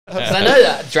Because I know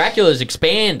that Dracula's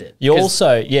expanded. You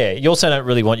also don't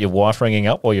really want your wife ringing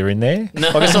up while you're in there. No.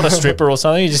 Like it's not a stripper or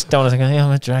something. You just don't want to think, hey,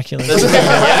 I'm a Dracula.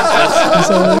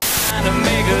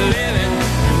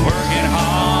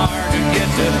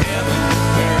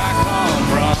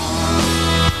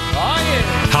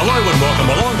 Hello and welcome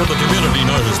along to the Community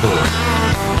Notice Board.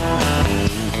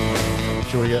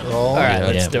 Should we get rolling? All right,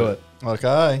 let's do it.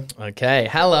 Okay. Okay.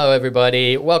 Hello,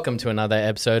 everybody. Welcome to another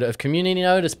episode of Community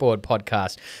Notice Board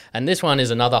podcast. And this one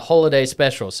is another holiday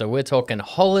special. So we're talking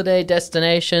holiday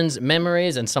destinations,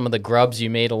 memories, and some of the grubs you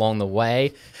meet along the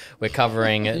way. We're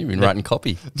covering. You've been writing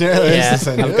copy. Yeah,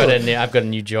 I've got a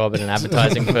new job at an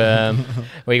advertising firm.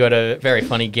 We got a very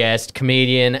funny guest,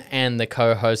 comedian, and the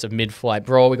co-host of Mid-Flight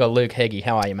Brawl. We got Luke Heggie.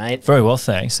 How are you, mate? Very well,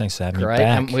 thanks. Thanks for having me Great.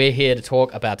 back. And we're here to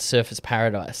talk about Surfers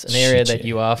Paradise, an area that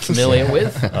you are familiar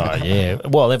with. Oh, yeah.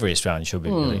 Well, every Australian should be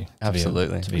really.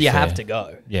 Absolutely. To be You fair. have to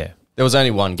go. Yeah. There was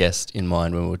only one guest in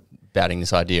mind when we were batting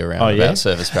this idea around Oh, yeah? about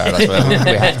Service Paradise. We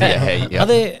have to get hey, yeah.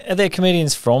 Are there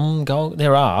comedians from Gold?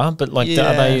 There are, but like,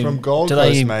 are they from Gold do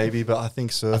Coast they? maybe, but I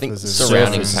think Surfers I think is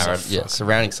surrounding Surfers.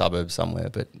 surrounding suburbs somewhere,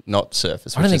 but not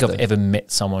Surface. I don't think I've ever met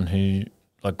someone who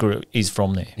is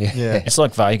from there. Yeah. It's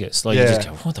like Vegas. Like you Yeah. just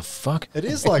go, what the fuck? It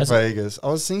is like Vegas. I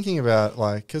was thinking about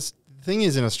because the thing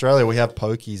is in Australia we have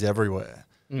pokies everywhere.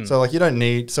 So like you don't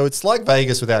need, so it's like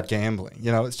Vegas without gambling.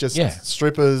 You know, it's just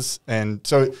strippers and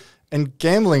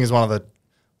gambling is one of the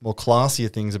more classier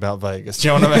things about Vegas. Do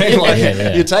you know what I mean?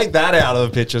 Like you take that out of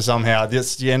the picture somehow,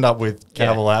 just you end up with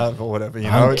Cavill Ave or whatever. You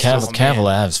know,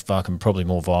 Cavill Ave's fucking probably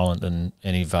more violent than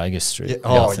any Vegas strip. Yeah.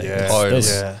 I Oh think.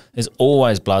 yeah, There's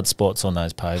always blood spots on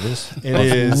those pavers. It I've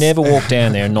is. never walked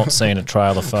down there and not seen a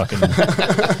trail of fucking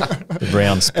the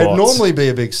brown spots. It'd normally be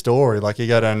a big story. Like you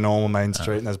go down a normal main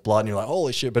street and there's blood and you're like,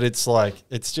 holy shit. But it's like,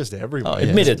 it's just everywhere. Oh, yeah.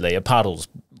 Admittedly, a puddle's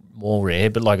more rare,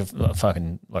 but like a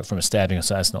fucking, like from a stabbing or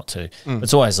so, it's not too.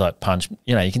 It's always like punch,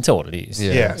 you know, you can tell what it is.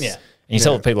 Yeah. And you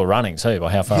tell what people are running too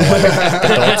by how far away the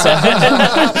dots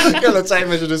are. Go to the tape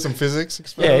measure, do some physics.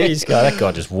 Yeah, you just go, that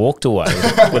guy just walked away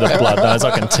with a blood nose,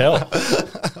 I can tell.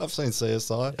 I've seen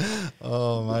CSI.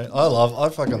 Oh, mate. I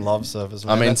fucking love Surfers,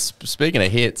 man. I mean, speaking of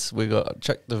hits, we got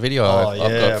check the video. Oh, I've got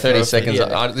 30 perfect. seconds.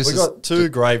 Yeah. This We've is got two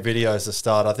great videos to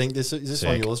start. I think is this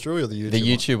one Sick. yours, Drew, or the YouTube the one?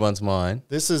 YouTube one's mine.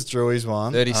 This is Drewy's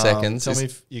one. 30 seconds. Tell me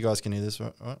if you guys can hear this,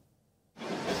 right?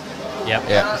 Yep.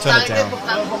 Yeah. Turn it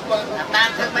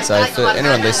down. So for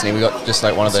anyone listening, we got just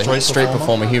like one of the Street street performer.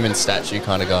 performer human statue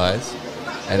kind of guys,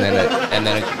 and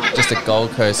then just a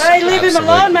Gold Coast Hey, leave him absolute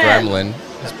alone, man. gremlin.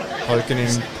 Poking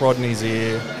him, prodding his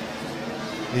ear.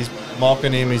 He's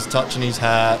mocking him. He's touching his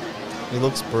hat. He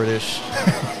looks British.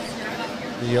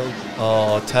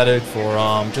 Tattooed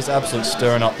forearm. Just absolutely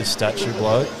stirring up this statue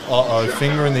bloke.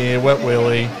 Finger in the ear, wet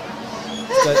willy.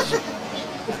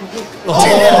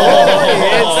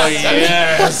 Oh,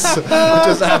 yes.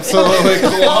 Just absolutely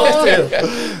clocked him.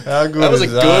 How good That was a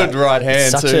is good right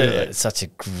hand It's such a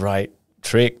great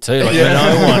trick too. Like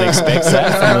no one expects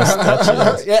that from a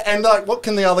statue. Yeah, and like, what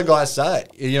can the other guy say?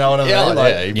 You know what I mean? Yeah,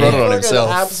 Like, he brought it on fucking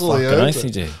himself. Absolutely. Fucking earned oath he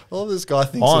it. did. All this guy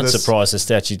thinks I'm of this. surprised the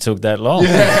statue took that long.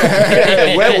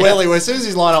 Yeah, Wet Willy. As soon as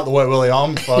he's lined up the Wet Willy,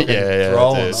 I'm fucking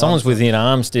rolling. dude. Someone's within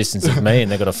arm's distance of me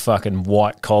and they've got a fucking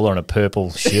white collar and a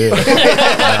purple shirt.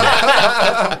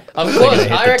 Of course, hit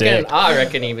the deck. I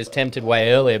reckon he was tempted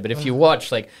way earlier. But if you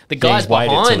watch, like the guy's he's waited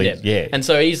behind till him, yeah. and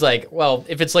so he's like, "Well,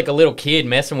 if it's like a little kid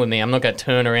messing with me, I'm not going to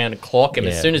turn around and clock him." Yeah.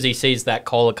 As soon as he sees that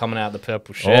collar coming out of the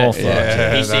purple shirt, Oh, fuck.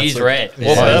 Yeah, he that's sees a- red or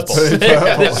Yeah, purple.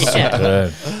 it's purple.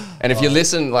 Yeah. And if you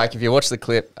listen, like if you watch the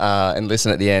clip and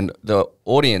listen at the end, the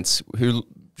audience who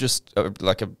just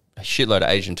like a shitload of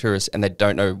Asian tourists and they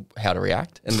don't know how to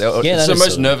react, and it's that the is most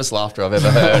sort of- nervous laughter I've ever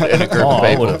heard in a group Oh, of I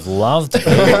people. would have loved to be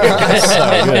there.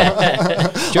 So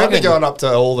good. I'd be going up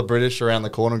to all the British around the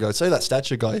corner and go, see that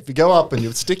statue guy? If you go up and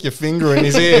you stick your finger in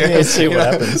his ear, Yeah, see what you know,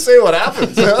 happens. See what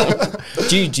happens.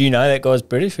 Do you know that guy's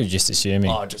British or just assuming?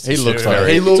 He looks very-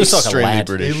 very, he looks just like a extremely lad.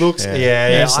 British. He looks, yeah.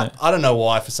 Yes. I don't know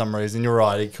why for some reason. You're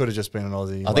right. He could have just been an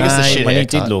Aussie. I think it's the shit when he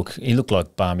haircut. he looked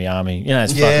like Barmy Army. You know,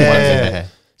 it's Yeah. fucking one of them.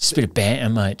 Just a bit of banter,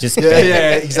 mate. Just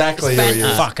yeah, exactly. Who he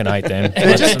is. fucking hate them.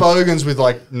 They're just bogans with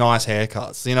like nice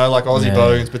haircuts, you know, like Aussie Yeah.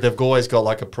 bogans, but they've always got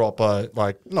like a proper,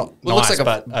 like not Well, it nice, looks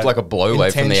like but like a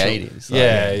blowaway from the intentional. 80s. Like,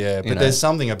 Yeah. But you know. there's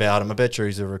something about him. I bet you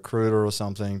he's a recruiter or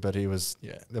something. But he was,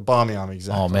 the Barmy Army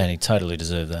exactly. Oh man, he totally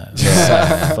deserved that.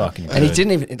 So fucking good. And he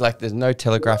didn't even like. There's no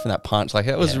telegraph in that punch. Like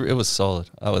it was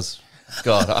solid.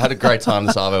 God, I had a great time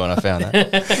this Arvo when I found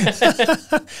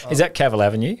that. Is that Cavill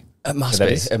Avenue? It must That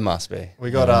be. is- It must be.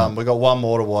 We got one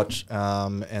more to watch,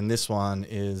 and this one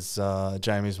is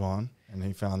Jamie's one, and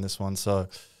he found this one. So.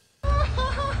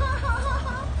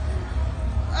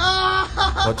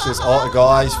 Watch this. Oh, a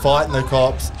guy's fighting the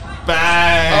cops.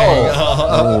 Bang!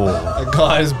 Oh. A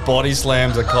guy's body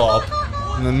slams a cop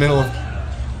in the middle of.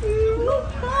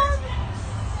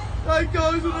 That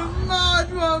goes with a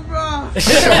mad one, bro.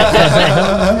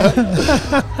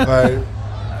 Mate,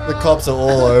 the cops are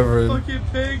all over him. Fucking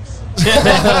pigs.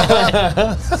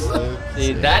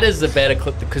 See, that is the better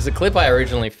clip because the clip I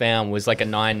originally found was like a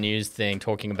 9 News thing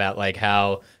talking about like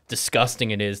how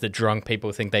disgusting it is that drunk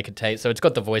people think they could take. So it's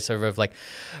got the voiceover of like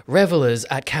revelers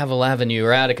at Cavill Avenue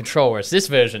are out of control. Whereas this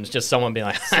version is just someone being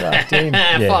like,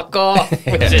 "Fuck off,"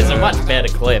 which is a much better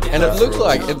clip. And it looked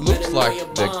like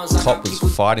the cop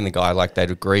was fighting the guy like they'd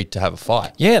agreed to have a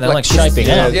fight. Yeah, they're like shaping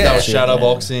out. They were shadow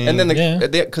boxing. And then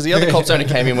because the other cops only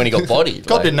came in when he got bodied.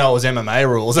 Cop didn't know it was MMA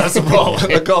rules. That's the problem.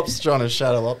 The cop's trying to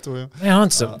shadow up to him. Man, I'm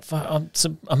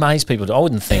so amazed people. I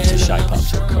wouldn't think to shape up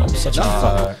to a cop. Such a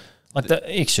fuck. Like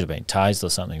he should have been tased or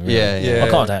something. Really. Yeah.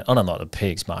 Like, I don't like the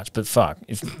pigs much, but fuck,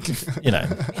 if you know,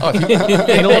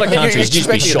 in in a lot of countries you'd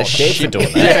be shot dead for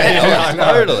doing that.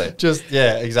 Totally. Just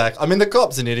exactly. I mean, the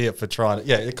cop's an idiot for trying to.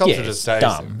 Yeah, the cops are just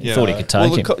dumb. him, Thought he could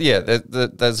take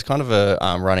him. There's kind of a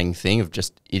running thing of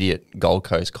just idiot Gold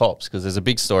Coast cops because there's a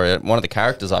big story. One of the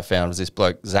characters I found was this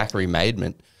bloke Zachary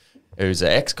Maidment, who's an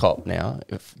ex-cop now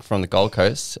from the Gold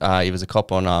Coast. He was a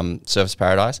cop on Surfers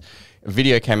Paradise. A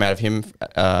video came out of him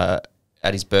at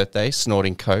his birthday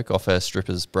snorting coke off a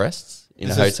stripper's breasts in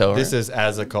a hotel room. This is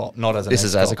as a cop, not as an This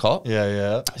is as a cop.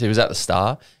 Yeah. So he was at the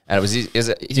Star, and it was.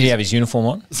 Did he have his uniform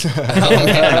on? I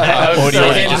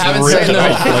haven't seen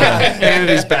them. Handed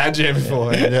his badge in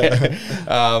for him.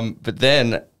 Yeah. But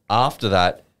then after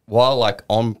that, while like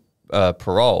on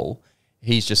parole,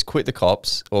 he's just quit the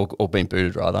cops or been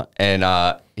booted rather,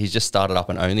 and he's just started up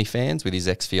an OnlyFans with his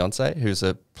ex-fiance, who's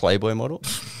a Playboy model.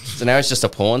 So now he's just a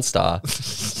porn star.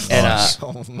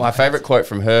 And my favorite quote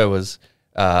from her was,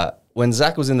 when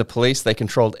Zach was in the police, they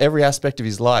controlled every aspect of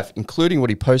his life, including what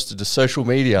he posted to social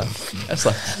media. That's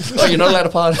like, oh, you're not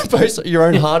allowed to post your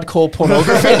own hardcore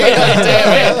pornography?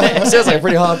 Damn, sounds like a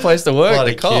pretty hard place to work.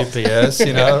 Bloody QPS,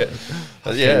 you know.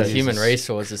 Yeah, human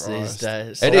resources these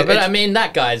days. But I mean,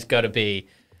 that guy's got to be,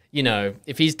 you know,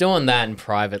 if he's doing that in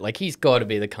private, like he's got to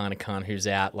be the kind of cunt who's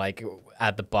out like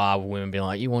at the bar with women being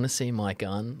like, "You want to see my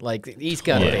gun?" Like he's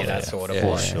got to be that sort of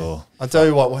boy. Sure. I'll tell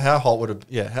you what, how hot would it?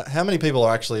 Yeah, how many people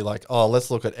are actually like, "Oh, let's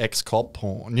look at ex-cop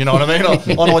porn." You know what I mean? I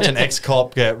want to watch an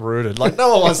ex-cop get rooted. Like no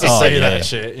one wants to see that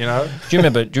shit. You know? Do you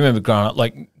remember growing up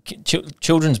like?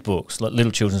 Children's books, like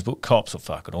little children's book, cops are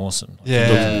fucking awesome.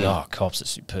 Like, cops are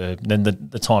superb. Then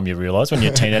the time you realise when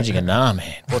you're a teenager, you go, nah,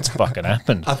 man, what's fucking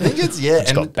happened? I think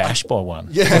it's got bashed by one.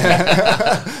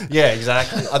 Yeah,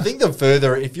 exactly. I think the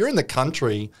further, if you're in the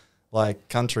country, like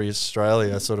country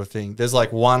Australia sort of thing, there's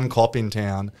like one cop in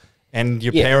town. And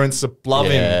your parents love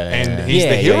him, and he's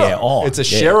the hero. Oh, it's a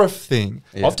sheriff thing.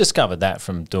 Yeah. I've discovered that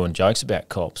from doing jokes about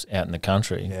cops out in the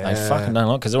country. They fucking don't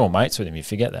like because they're all mates with him. You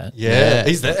forget that. Yeah,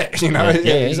 he's there. You know,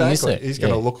 exactly. He's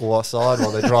going to look aside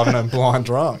while they're driving home blind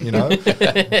drunk. You know,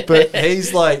 but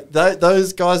he's like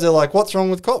those guys are like, what's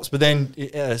wrong with cops? But then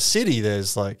in a city,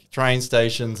 there's like train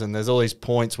stations, and there's all these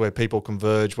points where people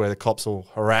converge, where the cops will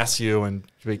harass you and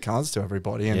be cunts to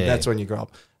everybody, and that's when you grow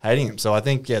up hating him. So I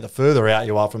think, the further out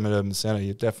you are from an urban centre,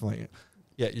 you definitely,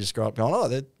 you just grow up going, oh,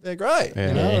 they're great.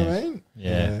 You know what I mean?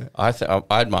 Yeah. I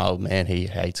admire my old man. He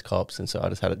hates cops, and so I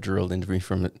just had it drilled into me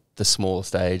from the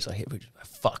smallest age. Like,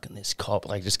 fucking this cop,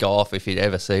 like just go off if he'd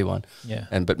ever see one. Yeah.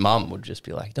 But mum would just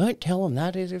be like, don't tell him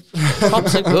that.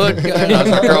 Cops are good. And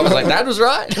I was like, Dad was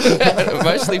right.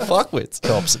 Mostly fuckwits.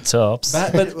 Cops at tops.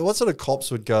 But what sort of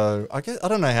cops would go, I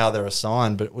don't know how they're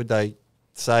assigned, but would they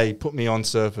say, put me on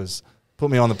Surfers? Put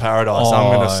me on the Paradise.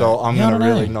 I'm going to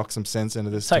really knock some sense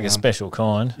into this. Take a special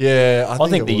kind. Yeah, I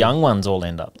think the young ones all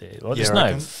end up there. Well, there's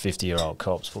no 50-year-old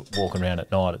cops walking around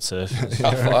at night at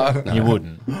Surfers. No. You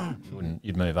wouldn't.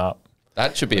 You'd move up.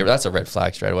 That's a red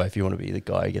flag straight away if you want to be the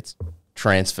guy who gets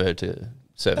transferred to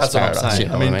Surfers. That's Paradise. What I'm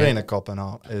saying. I mean, being a cop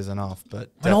is enough,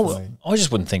 but definitely. I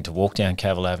just wouldn't think to walk down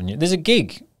Cavill Avenue. There's a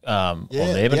gig on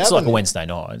there, but it's like a Wednesday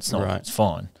night. It's not. Right. It's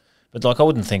fine. But like, I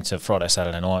wouldn't think to Friday,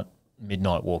 Saturday night,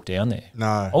 midnight walk down there. No.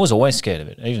 I was always scared of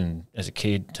it. Even as a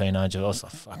kid, teenager, I was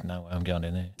like, fuck no way, I'm going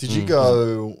down there. Did you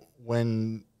go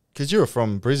because you were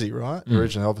from Brizzy, right?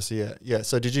 Originally, obviously, yeah.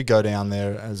 So did you go down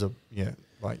there as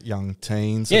like young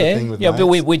teens sort of thing with mates? But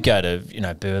we'd go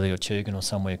to, Burleigh or Tugun or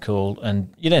somewhere cool,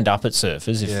 and you'd end up at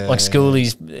Surfers.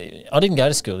 Schoolies, I didn't go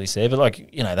to schoolies there, but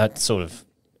that sort of,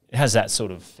 it has that sort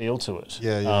of feel to it.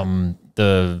 Yeah.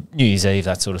 The New Year's Eve,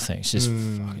 that sort of thing. It's just,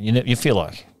 you feel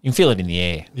like You can feel it in the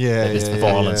air. Yeah, It's the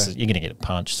violence. You're going to get a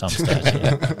punch some stage.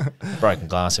 Broken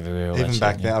glass everywhere. All Even that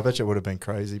back shit, then, I bet you it would have been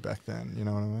crazy back then. You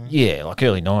know what I mean? Yeah, like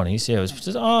early 90s. Yeah, it was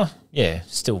just,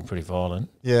 still pretty violent.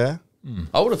 Yeah.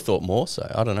 I would have thought more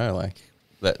so. I don't know, like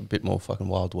that bit more fucking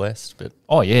Wild West. But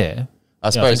Oh, yeah. I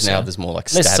suppose now there's more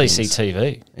like less stabbings.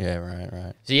 CCTV. Yeah,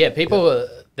 right. So yeah, people.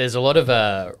 There's a lot of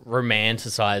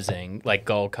romanticizing like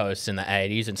Gold Coast in the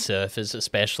 80s and surfers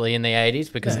especially in the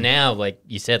 80s because now, like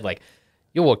you said, like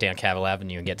you walk down Cavill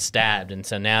Avenue and get stabbed, and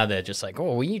so now they're just like,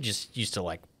 oh, well, you just used to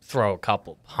like throw a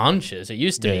couple punches. It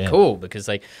used to be cool because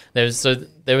like there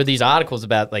were these articles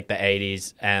about like the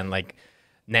 80s and like.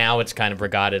 Now it's kind of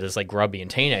regarded as like grubby and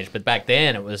teenage, but back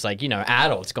then it was like, you know,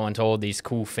 adults going to all these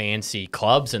cool fancy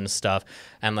clubs and stuff.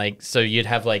 And like, so you'd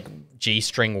have like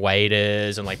G-string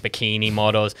waiters and like bikini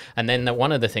models. And then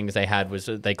one of the things they had was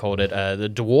they called it the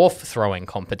dwarf throwing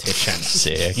competition.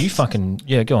 Sick. You fucking,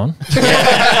 go on.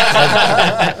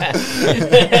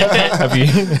 Have you,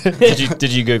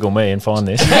 did you Google me and find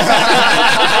this?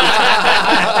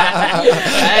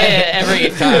 Every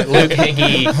time Luke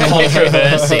Heggie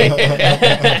controversy.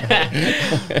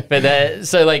 But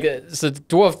so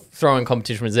dwarf throwing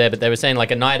competition was there, but they were saying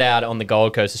like a night out on the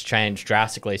Gold Coast has changed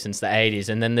drastically since the 80s.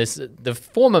 And then the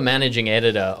former managing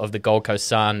editor of the Gold Coast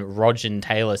Sun, Roger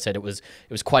Taylor, said it was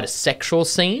quite a sexual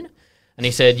scene. And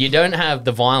he said, you don't have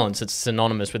the violence that's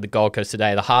synonymous with the Gold Coast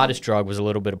today. The hardest drug was a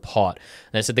little bit of pot.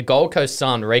 And they said the Gold Coast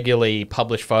Sun regularly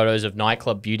published photos of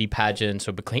nightclub beauty pageants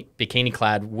or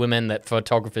bikini-clad women that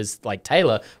photographers like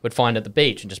Taylor would find at the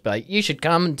beach and just be like, you should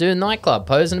come and do a nightclub,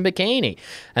 pose in a bikini.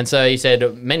 And so he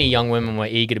said many young women were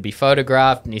eager to be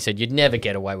photographed. And he said, you'd never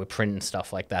get away with printing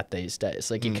stuff like that these days.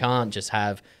 Like you can't just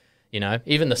have... You know,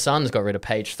 even the Sun's got rid of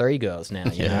page 3 girls now,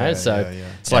 you know? So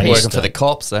It's like working for the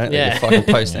cops, don't they? Yeah. They fucking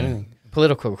post anything.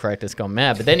 Political correctness gone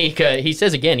mad. But then he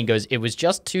says again, he goes, it was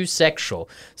just too sexual.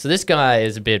 So this guy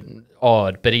is a bit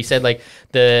odd, but he said like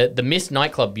the Miss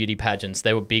Nightclub beauty pageants,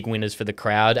 they were big winners for the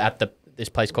crowd at this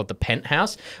place called the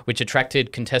Penthouse, which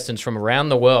attracted contestants from around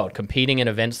the world competing in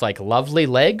events like Lovely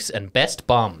Legs and Best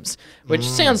Bums, which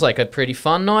sounds like a pretty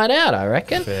fun night out, I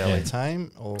reckon. Fairly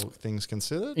tame, all things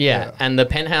considered. Yeah, and the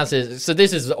Penthouse is... So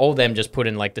this is all them just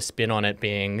putting like the spin on it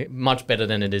being much better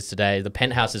than it is today. The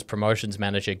Penthouse's promotions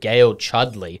manager, Gail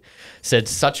Chudley, said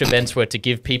such events were to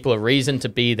give people a reason to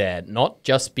be there, not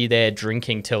just be there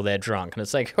drinking till they're drunk. And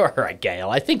it's like, all right, Gail,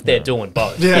 I think they're doing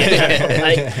both.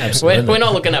 We're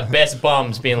not looking at Best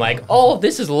Bums being like, oh,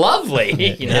 this is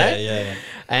lovely, you know? Yeah.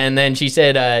 And then she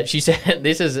said, I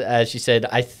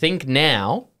think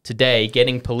now, today,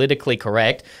 getting politically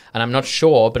correct, and I'm not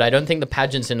sure, but I don't think the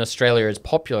pageants in Australia are as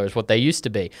popular as what they used to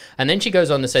be. And then she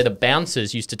goes on to say the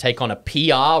bouncers used to take on a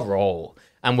PR role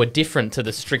and were different to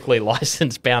the strictly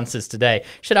licensed bouncers today.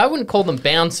 Shit, I wouldn't call them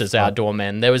bouncers, outdoor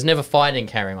men. There was never fighting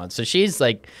carrying on. So she's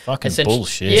like... Fucking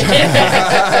bullshit. Yeah.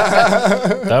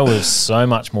 That was so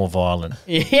much more violent.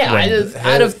 Yeah,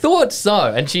 I'd have thought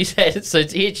so. And she said, so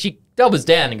she doubles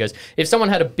down and goes, if someone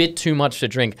had a bit too much to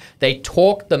drink, they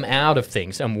talked them out of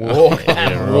things and walked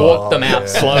them out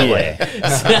slowly.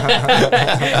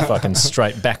 Fucking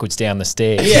straight backwards down the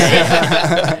stairs.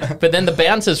 Yeah. But then the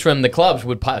bouncers from the clubs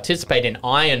would participate in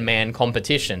Ironman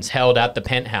competitions held at the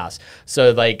Penthouse.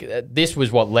 So like this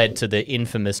was what led to the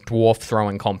infamous dwarf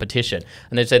throwing competition.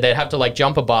 And they'd say they'd have to like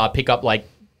jump a bar, pick up like,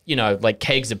 you know, like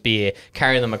kegs of beer,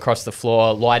 carry them across the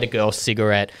floor, light a girl's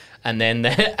cigarette. And then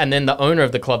the owner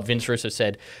of the club, Vince Russo,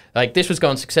 said, like, this was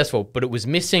going successful, but it was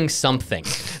missing something,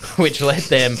 which led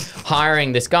them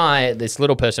hiring this guy, this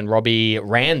little person, Robbie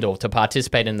Randall, to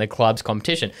participate in the club's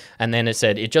competition. And then it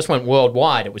said, it just went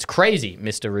worldwide. It was crazy,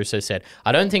 Mr. Russo said.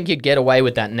 I don't think you'd get away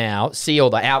with that now. See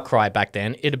all the outcry back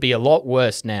then. It'd be a lot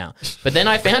worse now. But then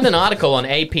I found an article on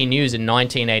AP News in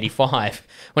 1985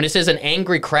 when it says an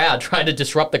angry crowd tried to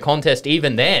disrupt the contest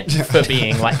even then for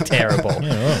being, like, terrible.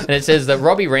 Yeah, right. And it says that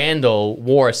Robbie Randall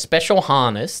wore a special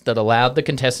harness that allowed the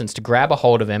contestants to grab a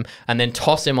hold of him and then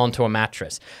toss him onto a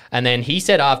mattress. And then he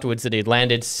said afterwards that he'd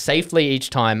landed safely each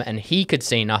time and he could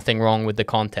see nothing wrong with the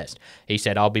contest. He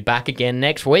said, I'll be back again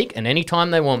next week and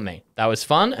anytime they want me. That was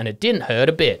fun and it didn't hurt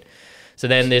a bit. So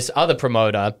then this other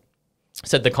promoter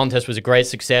said the contest was a great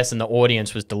success and the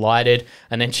audience was delighted.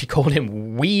 And then she called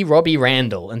him Wee Robbie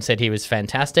Randall and said he was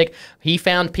fantastic. He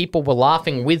found people were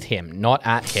laughing with him, not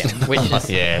at him, which is,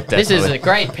 this is a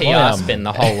great PR spin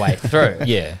the whole way through.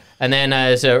 Yeah. And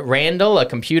then so Randall, a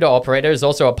computer operator, is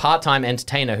also a part-time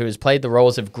entertainer who has played the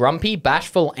roles of Grumpy,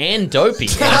 Bashful, and Dopey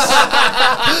in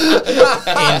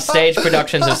stage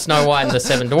productions of Snow White and the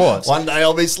Seven Dwarfs. One day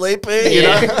I'll be sleepy, you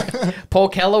know? Paul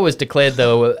Keller was declared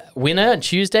the winner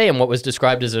Tuesday in what was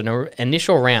described as an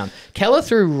initial round. Keller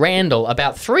threw Randall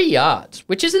about 3 yards,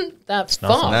 which isn't that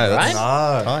far, No, right?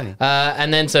 that's tiny.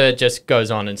 And then so it just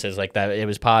goes on and says like that it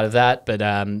was part of that, but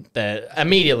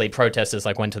immediately protesters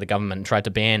like went to the government and tried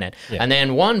to ban it. Yeah. And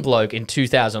then one bloke in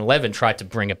 2011 tried to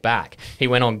bring it back. He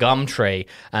went on Gumtree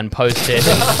and posted.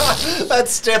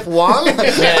 That's step one.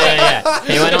 yeah.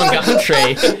 He went on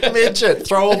Gumtree. Midget,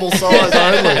 throwable size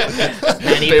only.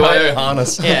 And he BYO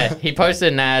harness. Yeah, he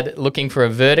posted an ad looking for a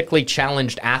vertically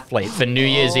challenged athlete for New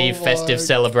Year's Eve festive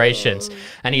celebrations.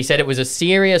 And he said it was a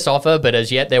serious offer, but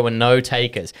as yet there were no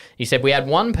takers. He said, we had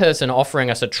one person offering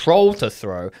us a troll to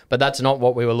throw, but that's not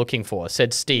what we were looking for,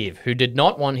 said Steve, who did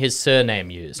not want his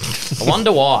surname used. I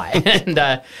wonder why.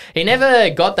 And he never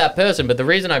got that person, but the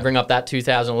reason I bring up that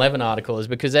 2011 article is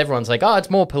because everyone's like, oh, it's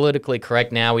more politically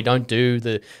correct now. We don't do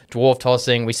the dwarf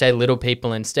tossing. We say little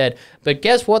people instead. But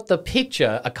guess what the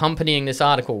picture accompanying this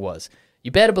article was? You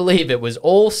better believe it was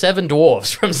all 7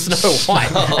 dwarfs from Snow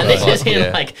White. And this is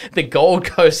in like the Gold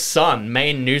Coast Sun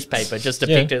main newspaper, just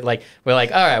depicted like, we're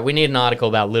like, all right, we need an article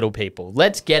about little people.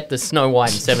 Let's get the Snow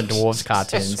White and 7 Dwarfs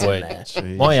cartoons in there.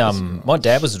 Jeez. My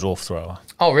dad was a dwarf thrower.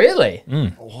 Oh, really?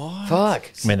 What?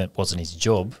 Fuck. I mean, it wasn't his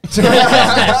job.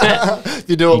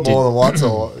 You do it more than once,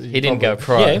 or He didn't go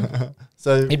pro. Yeah.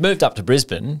 So He'd moved up to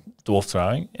Brisbane, dwarf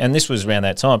throwing, and this was around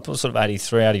that time, sort of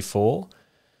 83, 84.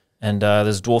 And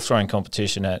there's a dwarf throwing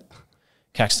competition at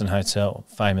Caxton Hotel,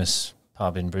 famous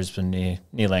pub in Brisbane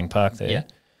near Lang Park there. Yeah.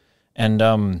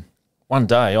 And one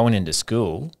day I went into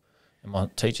school and my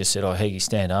teacher said, oh, Heggie,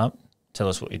 stand up. Tell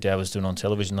us what your dad was doing on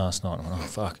television last night. I went, oh,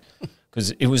 fuck.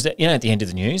 Because it was, at the end of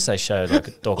the news, they showed like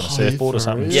a dog on a surfboard or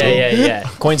something. Yeah.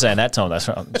 Queensland at that time, they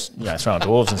were throwing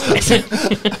dwarves and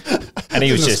stuff. And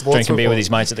he was just drinking beer with his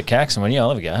mates at the Cax and went, yeah, I'll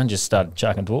have a go, and just started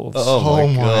chucking dwarves. Oh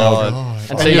my god.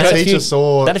 And So so your you teacher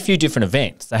saw... They had a few different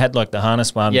events. They had like the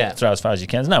harness one, Yeah. throw as far as you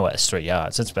can. There's no way it's 3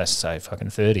 yards. It's best to say fucking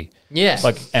 30. Yeah.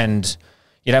 And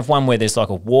you'd have one where there's like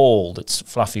a wall that's a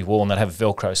fluffy wall and they'd have a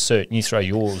Velcro suit and you throw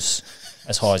yours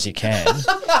as high as you can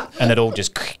and it all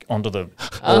just onto the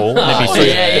wall. There'd be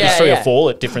three or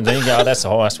four at different things. You go, oh, that's the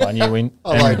highest one, you win.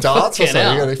 Oh, like darts or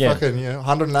something. You got Yeah. fucking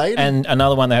 180. And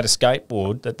another one, they had a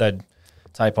skateboard that they'd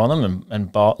tape on them and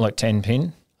bolt, like 10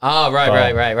 pin. Oh,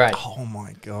 right. Oh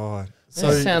my god.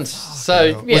 That sounds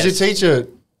so... Was your teacher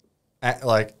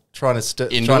trying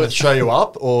to show you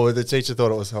up, or the teacher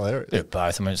thought it was hilarious? Bit of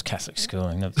both. I mean, it's Catholic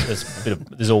schooling.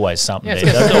 There's always something there.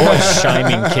 They're always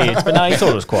shaming kids. But no, he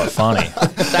thought it was quite funny.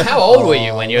 So how old were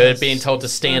you when you were being told to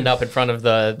stand up in front of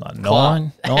the Like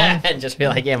club nine. and just be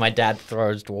like, yeah, my dad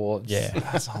throws dwarves? Yeah.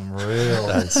 That's unreal.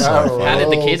 How did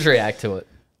the kids react to it?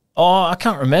 Oh, I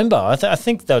can't remember. I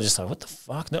think they were just like, what the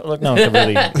fuck? No, like, no one could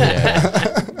really...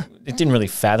 It didn't really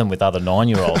fathom with other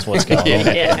 9-year-olds what's going on.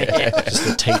 Yeah. Just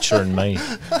the teacher and me.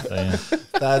 So, yeah.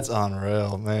 That's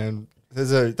unreal, man.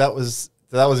 That was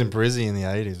in Brizzy in the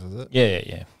 80s, was it?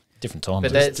 Yeah. Different times.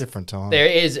 But It's different time. There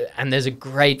is, and there's a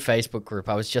great Facebook group.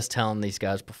 I was just telling these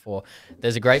guys before.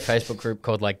 There's a great Facebook group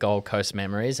called like Gold Coast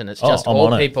Memories, and it's just I'm all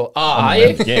on it. people. Oh, I'm are on you?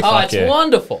 it. Yeah, Oh, fuck it's yeah.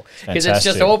 wonderful because it's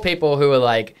just Fantastic. all people who are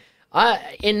like,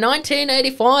 in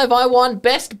 1985, I won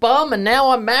Best Bum, and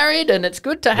now I'm married, and it's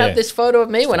good to have Yeah. this photo of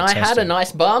me when I had a fantastic.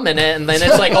 nice bum, and then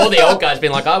it's like all the old guys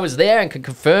being like, I was there and can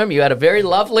confirm you had a very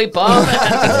lovely bum.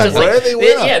 It's just Worthy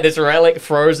winner. this relic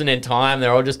frozen in time.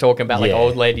 They're all just talking about like Yeah.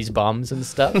 old ladies' bums and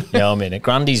stuff. Yeah, I mean,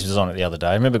 Grundy's was on it the other day.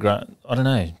 I remember, I don't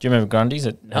know. Do you remember Grundy's?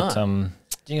 At do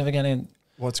you ever go in?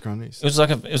 What's Grundy's? It was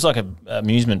like a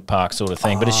amusement park sort of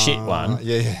thing, but a shit one.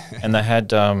 Yeah. And they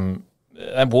had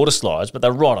water slides, but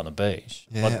they're right on the beach.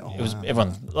 Yeah, Like, it was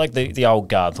everyone like the old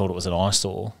guard thought it was an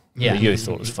eyesore. Yeah. The youth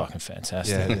thought it was fucking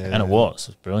fantastic, Yeah, and it was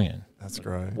brilliant. That's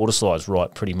great. Water slides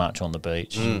right pretty much on the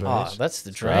beach. Oh, that's the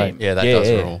Right. dream. Yeah, that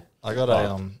does rule. I got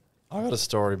a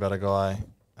story about a guy,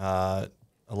 a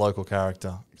local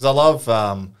character, because I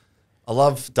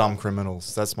love dumb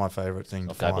criminals. That's my favorite thing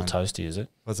to Fable find. Toasty, is it?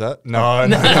 What's that? No.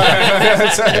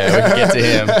 Yeah, we can get to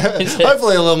him.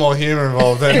 Hopefully a little more humour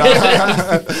involved. Than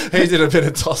he did a bit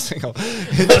of tossing up.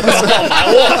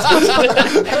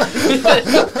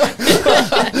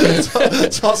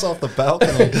 Toss off the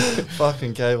balcony.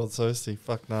 Fucking Cable Toasty.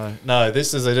 Fuck no. No,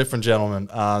 this is a different gentleman,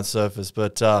 Surface.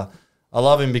 But I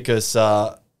love him because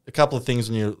a couple of things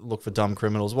when you look for dumb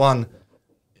criminals. One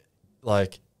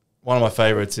of my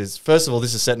favorites is, first of all,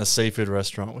 this is set in a seafood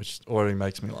restaurant, which already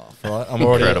makes me laugh. Right, I'm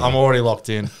already locked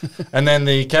in. And then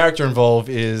the character involved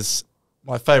is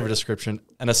my favorite description,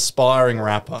 an aspiring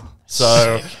rapper.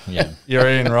 So you're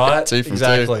in, right? Two from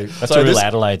exactly. two. That's a real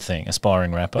Adelaide thing,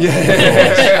 aspiring rapper.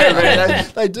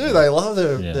 They do. They love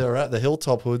the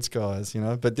Hilltop Hoods guys, you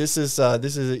know. But he's a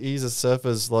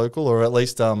surfers local, or at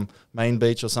least Main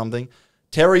Beach or something.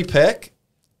 Terry Peck,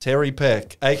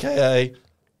 aka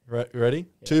ready?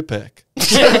 Tupac.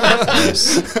 How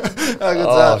good's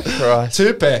that? Christ.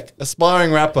 Tupac,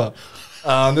 aspiring rapper.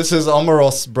 This is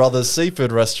Omeros Brothers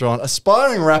Seafood Restaurant.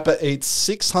 Aspiring rapper eats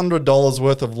 $600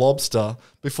 worth of lobster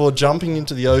before jumping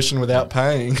into the ocean without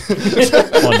paying.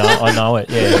 I know it.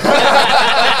 Yeah.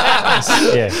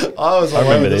 I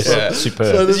remember this. Yeah.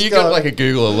 Superb. So this You guy- got like a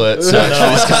Google alert search.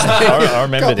 I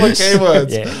remember couple of this.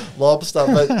 keywords. Yeah. Lobster.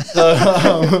 But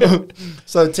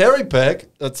so Terry Peck,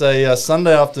 it's a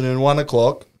Sunday afternoon, 1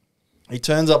 o'clock. He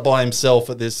turns up by himself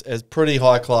at this pretty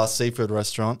high class seafood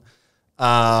restaurant,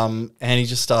 and he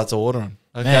just starts ordering.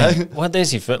 Okay, Man, well,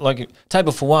 there's your foot. Like,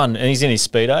 table for one, and he's in his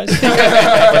Speedos.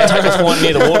 Table for one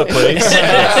near the water, please.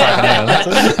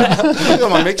 I've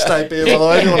got my mixtape here, by the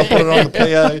way. If you want to put it on the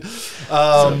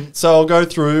PA. So I'll go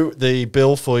through the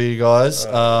bill for you guys.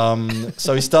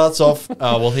 So he starts off,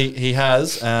 he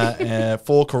has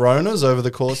 4 Coronas over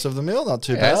the course of the meal. Not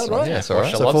too bad, right? Yeah, it's all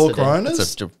right. So 4 Coronas.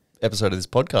 That's an episode of this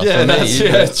podcast. Yeah, for me.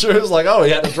 it's true. It's like, he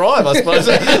had to drive, I suppose.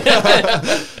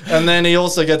 And then he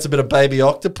also gets a bit of baby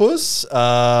octopus.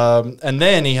 And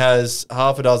then he has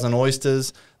half a dozen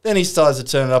oysters. Then he starts to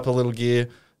turn it up a little gear.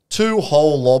 2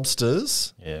 whole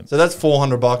lobsters. Yeah. So that's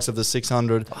 $400 of the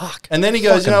 600. Fuck. And then he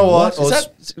goes, you know what? Is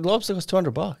that lobster was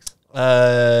 $200?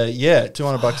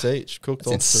 $200 each. Cooked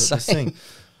lobster. This thing.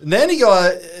 And then he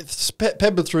got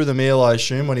peppered through the meal, I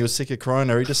assume, when he was sick of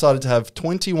Corona. He decided to have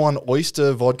 21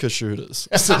 oyster vodka shooters.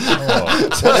 What's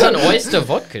an oyster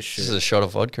vodka This shoot? is a shot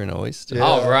of vodka and an oyster. Yeah.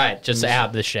 Oh, right. Just out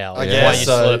of the shell. I While guess you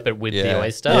so. slurp it with Yeah. the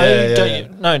oyster.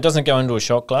 No, it doesn't go into a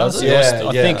shot glass. Does it? Oyster-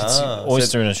 I Yeah. think it's Ah.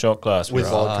 oyster in a shot glass. With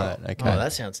right. vodka. Right, Oh, okay.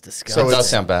 that sounds So disgusting. That does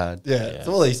it's- sound bad. Yeah,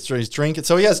 so all he's drinking.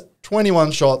 So he has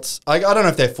 21 shots. I don't know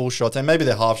if they're full shots, and maybe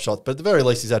they're half shots, but at the very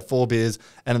least, he's had 4 beers,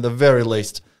 and at the very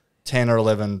least, 10 or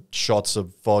 11 shots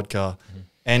of vodka.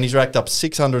 And he's racked up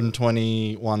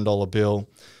 $621 bill.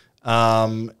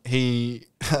 He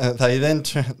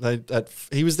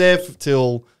was there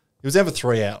for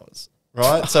 3 hours,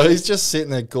 right? So he's just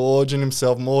sitting there gorging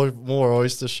himself, more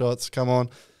oyster shots, come on.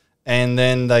 And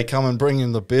then they come and bring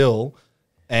him the bill,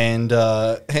 and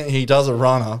he does a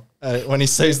runner when he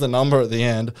sees the number at the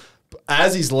end.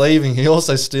 As he's leaving, he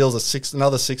also steals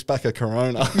another 6-pack of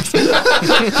Corona. So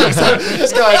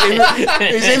this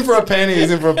guy, he's in for a penny,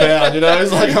 he's in for a pound. You know,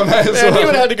 he's like, I may as Man, he well.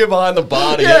 would have to go behind the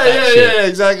bar to get that shit. Yeah,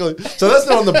 exactly. So that's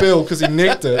not on the bill because he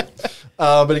nicked it.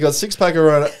 But he got 6-pack of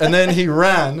Corona, and then he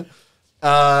ran,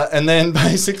 and then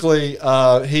basically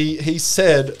he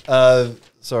said,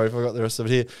 sorry, I forgot the rest of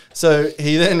it here. So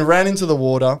he then ran into the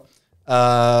water.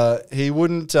 He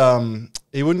wouldn't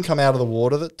come out of the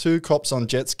water. That 2 cops on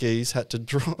jet skis had to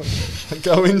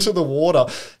go into the water.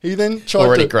 He then tried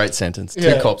Already to, great sentence.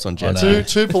 Yeah. 2 cops on jet.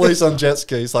 Two police on jet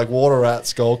skis, like Water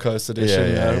Rats Gold Coast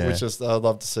edition, Yeah. which is I'd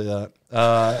love to see that.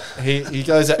 He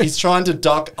goes out, he's trying to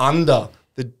duck under.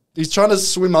 He's trying to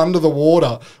swim under the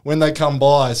water when they come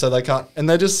by, so they can't, and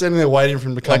they're just sitting there waiting for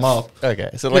him to come up. Okay,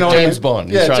 so You like know what I James mean? Bond.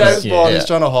 Yeah, James Bond. He's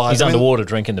trying to hide. He's I mean, underwater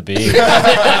drinking the beer. he's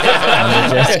trying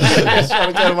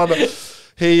to get him under.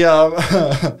 He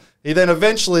then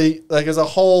eventually, like, as a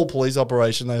whole police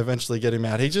operation, they eventually get him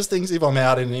out. He just thinks if I'm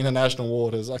out in international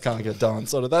waters, I can't get done.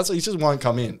 So he just won't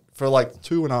come in for like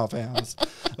 2.5 hours.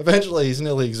 Eventually, he's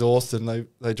nearly exhausted, and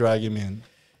they drag him in,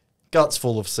 guts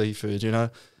full of seafood, you know.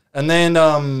 And then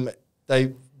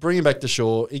they bring him back to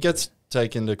shore. He gets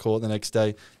taken to court the next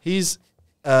day. He's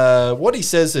what he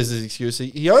says is his excuse.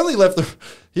 He only left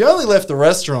the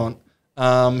restaurant.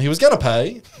 He was going to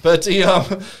pay, but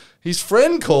his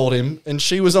friend called him, and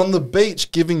she was on the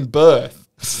beach giving birth.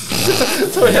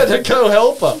 So he had to go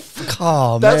help her.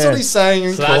 Oh, That's what he's saying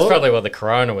in So court. that's probably what the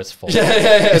Corona was for.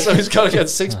 Yeah. So he's got to get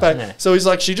 6-pack. So he's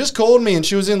like, she just called me and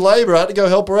she was in labour. I had to go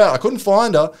help her out. I couldn't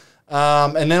find her.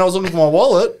 And then I was looking for my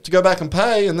wallet to go back and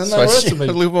pay, and then they arrested me.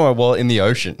 I live with my wallet in the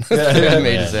ocean. Yeah. 30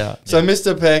 meters out. So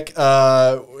Mr. Peck,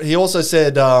 he also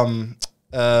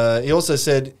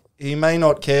said he may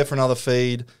not care for another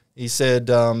feed. He said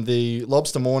the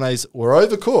lobster mornay's were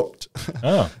overcooked.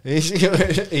 Oh.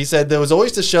 He said there was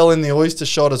oyster shell in the oyster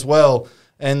shot as well,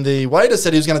 and the waiter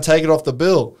said he was going to take it off the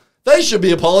bill. They should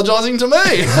be apologising to me.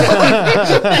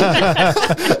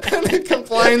 And he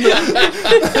complained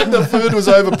that the food was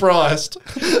overpriced.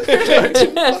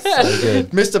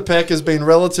 Mr. Peck has been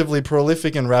relatively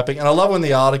prolific in rapping, and I love when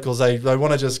the articles, they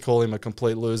want to just call him a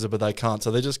complete loser, but they can't.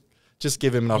 So they just just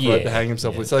give him enough rope to hang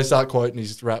himself with. So they start quoting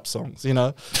his rap songs, you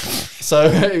know.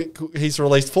 So he's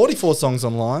released 44 songs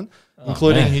online,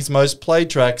 including his most played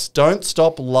tracks, Don't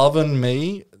Stop Lovin'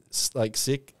 Me, like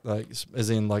sick, like as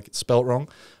in like spelt wrong.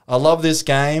 I Love This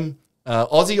Game,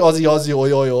 Aussie, Aussie, Aussie,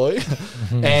 oi, oi, oi.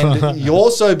 And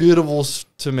You're So Beautiful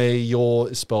to Me,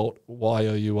 you're spelt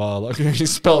Y-O-U-R, like you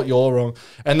spelt you're wrong.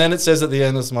 And then it says at the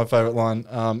end, this is my favourite line,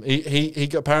 he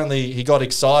apparently he got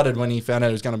excited when he found out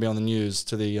he was going to be on the news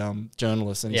to the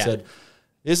journalist, and he said,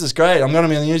 this is great, I'm going to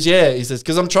be on the news. Yeah, he says,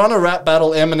 because I'm trying to rap battle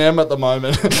Eminem at the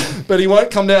moment, but he won't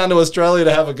come down to Australia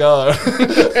to have a go.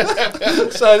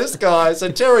 So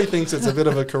Terry thinks it's a bit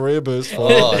of a career boost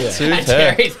for him. And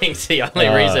Terry thinks the only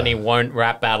reason he won't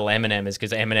rap battle Eminem is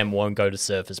because Eminem won't go to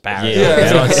Surfers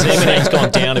Paradise. Eminem's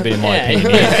gone down a bit in my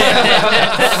opinion.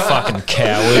 Fucking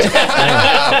coward.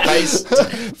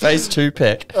 Face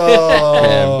Tupac.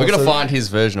 We're going to find his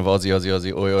version of Aussie, Aussie,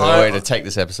 Aussie, oi, oi, oi to take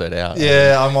this episode out.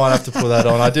 Yeah, I might have to put that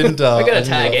on. I didn't. We're going to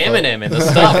tag Eminem in the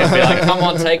stuff and be like, come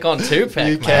on, take on Tupac,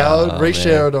 you coward.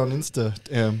 Reshare it on Insta.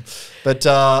 But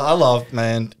I love,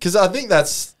 man, because I think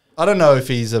that's, I don't know if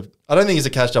he's a, I don't think he's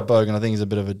a cashed up bogan. I think he's a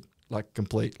bit of a like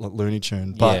complete like, Looney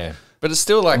Tune. But but it's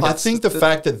still like, I think the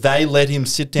fact that they let him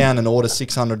sit down and order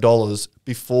 $600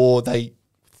 before they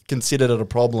considered it a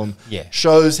problem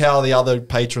shows how the other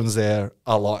patrons there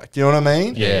are like. Do you know what I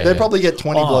mean? Yeah. They probably get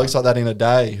 20 blokes like that in a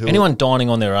day. Anyone dining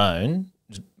on their own,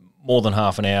 more than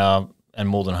half an hour and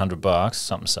more than $100,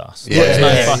 something sus. Yeah. There's no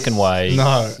fucking way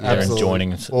they're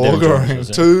enjoying ordering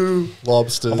 2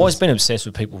 lobsters. I've always been obsessed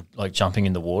with people like jumping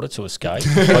in the water to escape.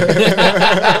 There's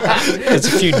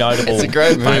a few notable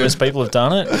famous people have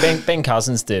done it. Ben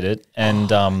Cousins did it, and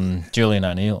Julian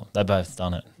O'Neill. They both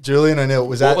done it. Julian O'Neill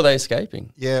was what were they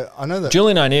escaping? Yeah, I know that.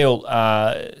 Julian O'Neill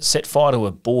set fire to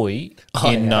a buoy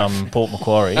in Port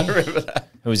Macquarie. I remember that.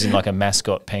 Who was in like a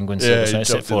mascot penguin suit. So he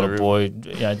set fire to a buoy,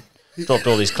 dropped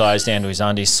all his clothes down to his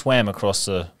undies, swam across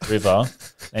the river,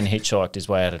 and hitchhiked his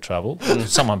way out of trouble.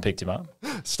 Someone picked him up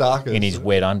in his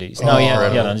wet undies.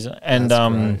 Undies.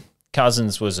 And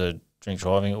Cousins was a drink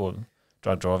driving or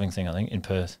drug driving thing, I think, in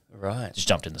Perth. Right. Just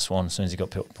jumped in the Swan as soon as he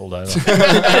got pulled over.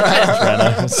 Ran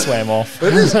over, swam off.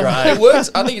 It is great. It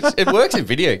works. I think it works in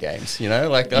video games, you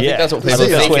know? Like, I think that's what people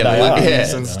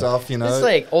think. And stuff, you know? It's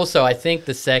like, also, I think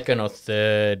the second or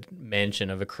third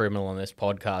mention of a criminal on this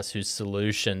podcast whose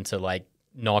solution to, like,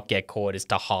 not get caught is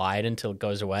to hide until it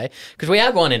goes away. Because we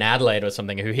had one in Adelaide or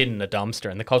something who hid in a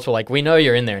dumpster, and the cops were like, we know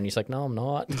you're in there. And he's like, no, I'm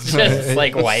not. It's just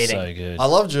like waiting. So good. I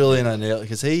love Julian O'Neill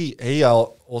because he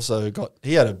also got,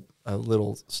 he had a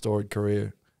little storied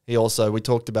career. He also, we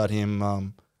talked about him, I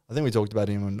think we talked about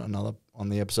him on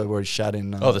the episode where he shat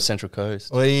in... the Central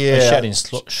Coast. Well, yeah. He shat in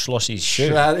Schlossy's shoe.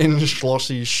 Shat in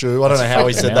Schlossy's shoe. I don't know how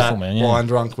he said that, blind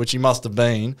drunk, which he must have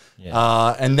been.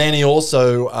 Yeah. And then he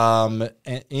also,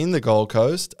 in the Gold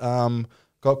Coast,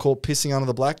 got caught pissing under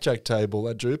the blackjack table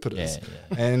at Jupiter's.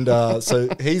 Yeah. And so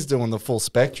he's doing the full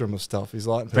spectrum of stuff. He's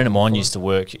like... A friend of mine used to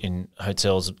work in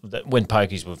hotels when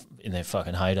pokies were in their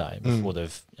fucking heyday, before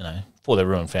before they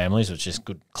ruined families, which is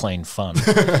good, clean fun.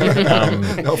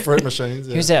 Not fruit machines.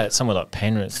 He was out at somewhere like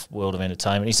Penrith World of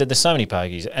Entertainment. He said there's so many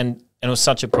pokies, and it was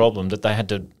such a problem that they had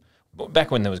to,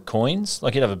 back when there was coins,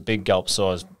 like you'd have a big gulp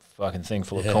size fucking thing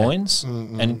full of coins,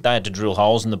 and they had to drill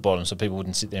holes in the bottom so people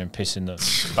wouldn't sit there and piss in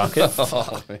the bucket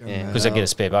because they'd get a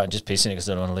spare bucket and just piss in it because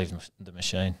they don't want to leave the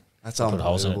machine. That's put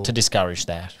holes in it to discourage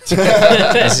that.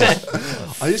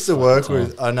 I used to work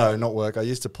with, I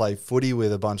used to play footy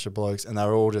with a bunch of blokes, and they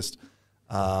were all just,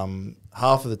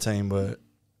 half of the team were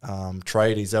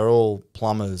tradies. They were all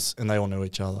plumbers, and they all knew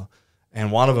each other.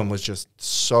 And one of them was just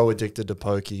so addicted to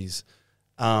pokies.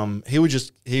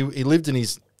 He lived in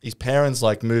his parents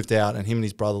like moved out, and him and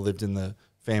his brother lived in the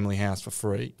family house for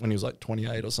free when he was like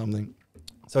 28 or something.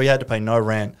 So he had to pay no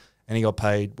rent, and he got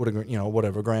paid whatever,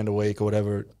 $1,000 a week or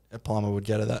whatever a plumber would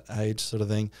get at that age, sort of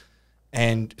thing.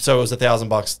 And so it was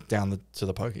 $1,000 down to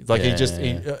the pokies. Like he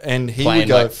playing would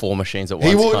go like 4 machines at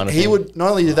once. He would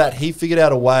not only do that, he figured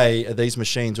out a way at these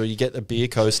machines where you get the beer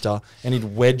coaster and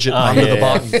he'd wedge it under the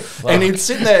button, and he'd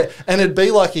sit there, and it'd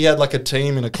be like he had like a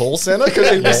team in a call center because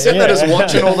he'd be sitting there just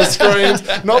watching all the screens,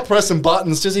 not pressing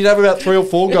buttons. Just he'd have about 3 or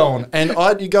 4 going, and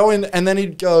you go in, and then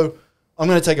he'd go, I'm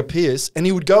going to take a piss, and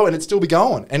he would go, and it'd still be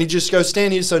going, and he'd just go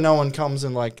stand here so no one comes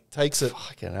and like takes it.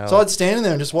 So I'd stand in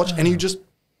there and just watch, and he'd just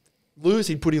lose.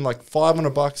 He'd put in like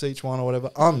 $500 each one or whatever.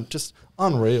 Just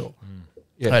unreal.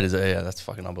 Yeah, that's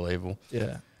fucking unbelievable.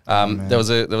 Yeah. There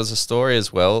was a story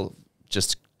as well.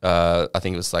 Just I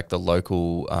think it was like the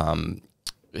local.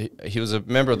 He was a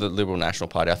member of the Liberal National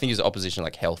Party. I think he was opposition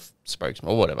like health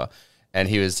spokesman or whatever. And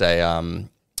he was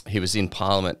he was in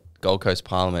Parliament, Gold Coast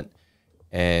Parliament,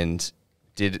 and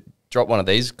drop one of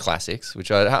these classics,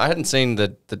 which I hadn't seen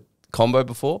the combo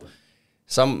before.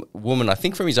 Some woman, I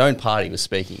think from his own party, was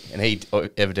speaking, and he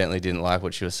evidently didn't like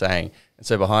what she was saying. And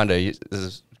so behind her,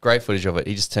 there's great footage of it.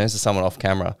 He just turns to someone off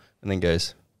camera and then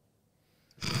goes.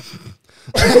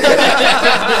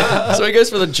 So he goes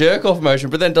for the jerk off motion,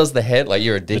 but then does the head like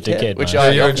you're a dickhead, which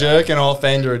you're a jerk and I'll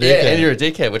offend you're a dickhead. Yeah, and you're a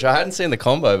dickhead, which I hadn't seen the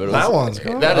combo, but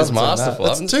that is masterful.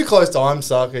 That's too close to I'm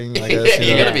sucking. I guess,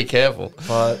 you got to be careful.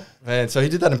 But man, so he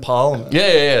did that in Parliament.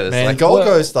 Yeah. Man, like, Gold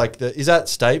Coast, is that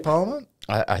state Parliament?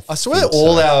 I swear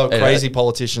all our crazy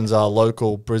politicians are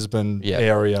local Brisbane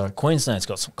area. Queensland's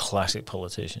got some classic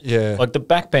politicians. Yeah. Like the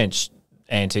backbench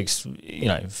antics,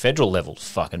 federal level's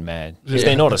fucking mad. Because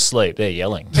they're not asleep, they're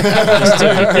yelling.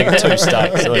 They're two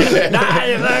states.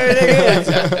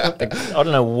 I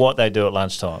don't know what they do at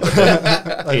lunchtime.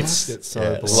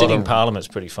 Sitting Parliament's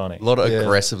pretty funny. A lot of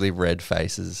aggressively red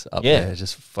faces up there,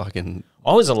 just fucking...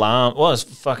 I was alarmed. Well, I was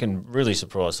fucking really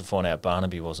surprised to find out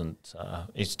Barnaby wasn't.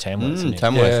 He's Tamworth. Isn't he?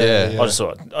 Tamworth, yeah.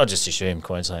 I just assumed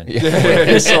Queensland.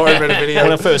 Saw him in a video.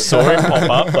 When I first saw him pop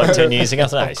up like 10 years ago, I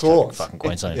thought, of course, fucking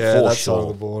Queensland. Yeah, that's all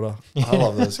the border. I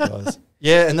love those guys.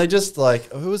 Yeah, and they just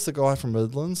who was the guy from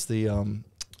Midlands? The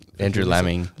Andrew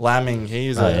Lamming. Lamming,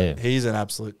 he's an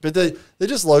absolute. But they're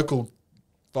just local,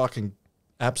 fucking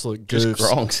absolute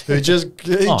goofs who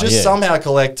just somehow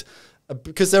collect.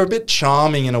 Because they're a bit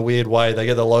charming in a weird way. They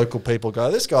get the local people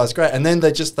go, this guy's great. And then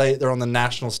they're on the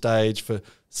national stage for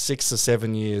 6 or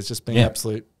 7 years just being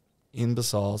absolute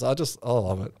imbeciles. I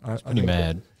love it. It's pretty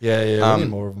mad. Yeah, we need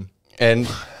more of them. And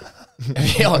we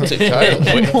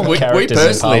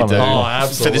personally do. Oh,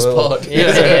 absolutely. For this pod.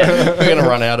 We're going to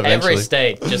run out eventually. Every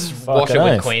state, just wash it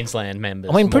with Queensland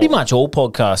members. I mean, pretty much all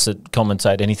podcasts that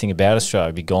commentate anything about Australia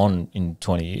will be gone in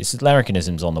 20 years.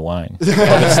 Larrikinism's on the wane.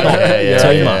 It's not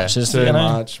too much. It's too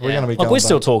much. We're going to be we're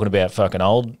still talking about fucking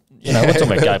old... we're talking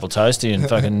about Gable Toasty and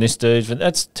fucking this dude, but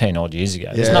that's 10 odd years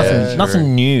ago. There's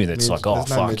nothing new that's fuck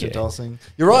yeah. Tossing.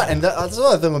 You're right, and that's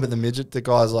what I think about the midget. The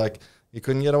guy's like, you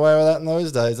couldn't get away with that in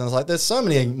those days. And it's like, there's so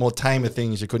many more tamer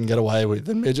things you couldn't get away with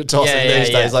than midget tossing these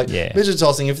days. Like, midget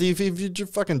tossing, if you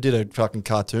fucking did a fucking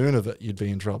cartoon of it, you'd be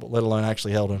in trouble, let alone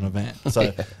actually held an event.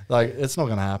 So, it's not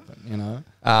going to happen,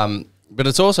 But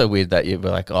it's also weird that you'd be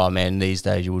like, oh, man, these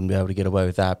days you wouldn't be able to get away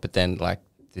with that. But then,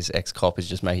 this ex-cop is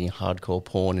just making hardcore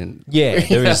porn. And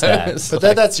there is that.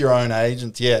 But that's your own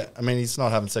agent. Yeah. I mean, he's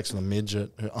not having sex with a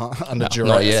midget under duress.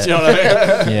 Not yet. You know what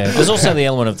I mean? There's also the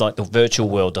element of the virtual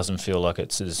world doesn't feel like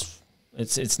it's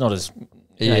not as...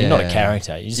 you're not a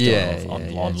character. You just do it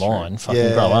online.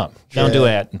 Fucking grow up. Go and do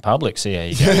it out in public. See how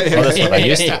you go. That's what they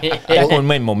used to. Back when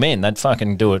men were men, they'd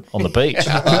fucking do it on the beach.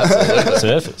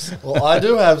 Surface. Well, I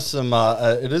do have some...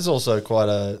 it is also quite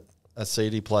a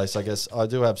seedy place, I guess. I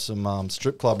do have some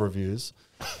strip club reviews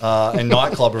and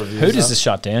nightclub reviews. Hooters is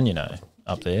shut down,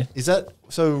 up there. Is that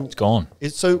so? It's gone.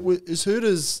 Is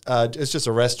Hooters? It's just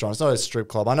a restaurant. It's not a strip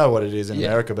club. I know what it is in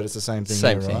America, but it's the same thing.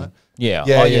 Same here, thing. Right? Yeah.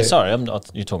 Sorry,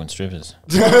 you're talking strippers.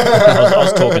 I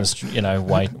was talking,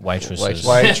 waitresses.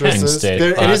 Instead.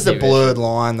 It is the blurred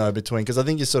line though between, because I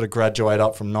think you sort of graduate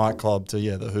up from nightclub to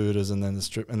the Hooters and then the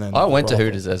strip and then. I went to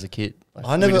Hooters as a kid.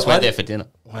 I never went there for dinner.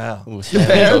 Wow. Your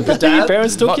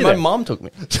parents took you My there? mum took me.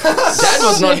 Dad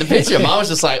was not in the picture. Mum was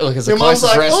just like, look, it's the Your mum's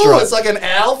closest like, restaurant. oh, it's like an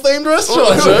owl-themed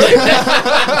restaurant.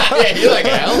 Yeah, you like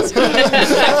owls? You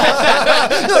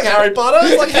like Harry Potter?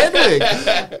 It's like Hedwig.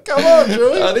 Come on,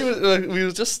 Drew. I think we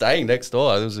were just staying next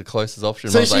door. It was the closest option.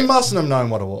 So she mustn't have known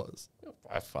what it was.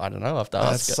 I don't know. I have to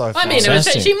ask her. So I mean,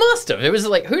 she must have. It was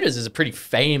like Hooters is a pretty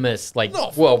famous,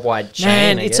 worldwide chain.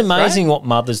 Man, it's amazing what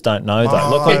mothers don't know,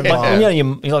 though.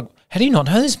 You're like, how do you not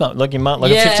know this, mum? Like your mum,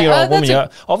 like a 50-year-old woman.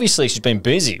 Obviously, she's been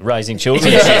busy raising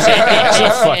children. She's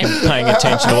not fucking paying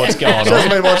attention to what's going on. She's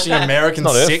been watching American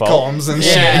sitcoms and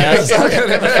shit.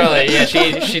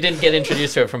 She didn't get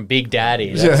introduced to it from Big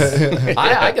Daddy.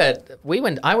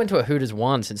 I went to a Hooters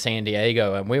once in San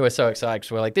Diego, and we were so excited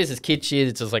because we're like, this is kitschy.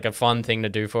 It's just like a fun thing to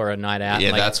do for a night out.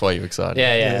 Yeah, that's why you're excited.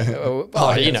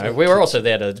 Yeah. We were also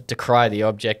there to decry the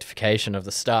objectification of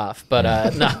the staff,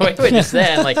 but no, we were just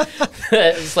there, and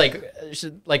it's like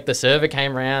the server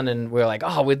came around and we were like,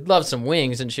 oh, we'd love some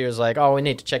wings, and she was like, oh, we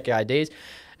need to check your IDs.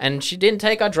 And she didn't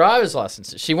take our driver's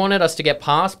licenses. She wanted us to get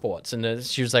passports, and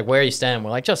she was like, where are you staying? We're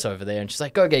like, just over there. And she's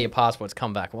like, go get your passports,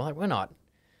 come back. We're like, we're not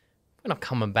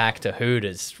coming back to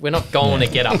Hooters. We're not going to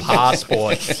get our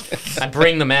passports and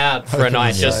bring them out for a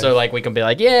night just so we can be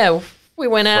like, yeah, we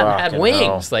went out and had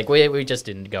wings. Hell. We just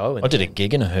didn't go. I did a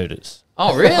gig in a Hooters.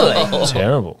 Oh, really?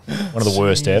 Terrible. One of the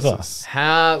worst ever.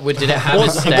 How did it have? It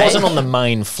wasn't on the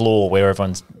main floor where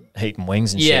everyone's heat and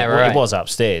wings and Yeah, shit. Well, right. it was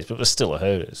upstairs, but it was still a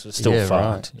Hooters. It was still Yeah,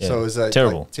 fucked. right. Yeah. So it was a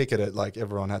terrible. ticket at like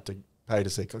everyone had to pay to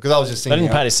see? Because I was just They thinking.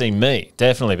 didn't pay to see me,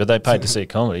 definitely, but they paid to see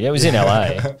comedy. Yeah, it was in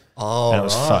LA. Oh, And it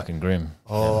was right. fucking grim.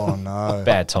 Oh no,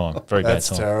 Bad time. Very that's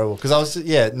bad time. terrible.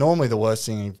 Because normally the worst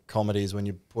thing in comedy is when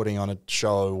you're putting on a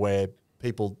show where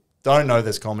people don't know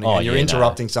there's comedy Oh, and you're yeah,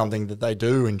 interrupting something that they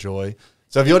do enjoy.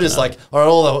 So if you're just like, all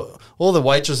right, all the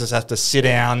waitresses have to sit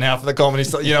down now for the comedy,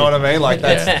 you know what I mean? Like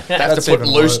that's Have to put even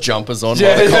loose worse. jumpers on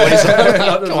Yeah, while the comedy's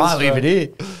on. yeah. Can't leave it here.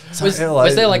 So Was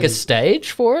there like a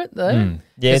stage for it though?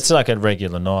 Yeah, it's like a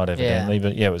regular night, evidently,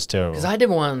 but yeah, it was terrible. Because I did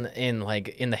one in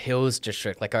the Hills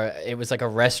district, it was like a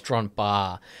restaurant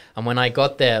bar, and when I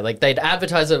got there, like they'd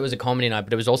advertised that it was a comedy night,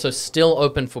 but it was also still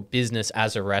open for business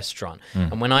as a restaurant.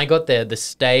 And when I got there, the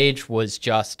stage was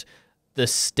just the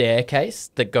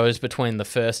staircase that goes between the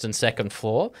first and second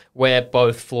floor where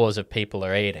both floors of people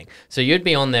are eating. So you'd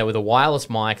be on there with a wireless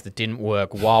mic that didn't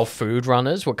work while food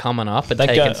runners were coming up and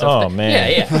taking stuff. Oh,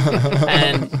 man. Yeah.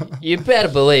 And you better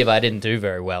believe I didn't do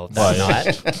very well that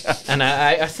night. And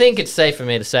I think it's safe for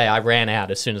me to say I ran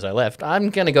out as soon as I left. I'm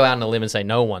going to go out on a limb and say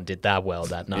no one did that well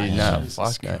that night. No,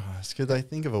 fuck no. Could they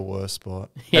think of a worse spot?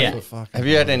 Yeah. Have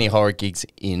you had any horror gigs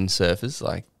in Surfers,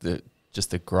 like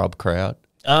just the grub crowd?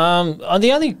 The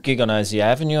only gig I know is the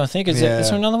Avenue, I think. Is there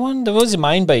another one? There was a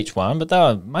Main Beach one,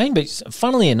 but Main Beach,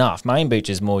 funnily enough, Main Beach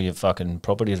is more your fucking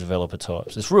property developer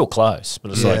types. It's real close,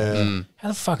 but it's like, how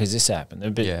the fuck has this happened? They're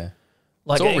a bit,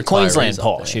 like It's all Queensland retirees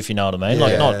up posh, there. if you know what I mean.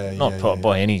 Yeah, Like not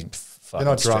by any fucking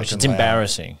not stretch. drunk It's and loud.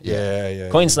 embarrassing. Yeah.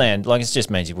 Queensland, like, it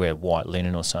just means you wear white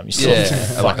linen or something. You still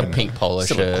Yeah, like a pink polo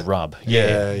still a shirt. grub.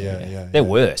 Yeah. They're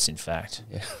worse, in fact.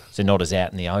 Yeah. They're not as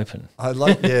out in the open. I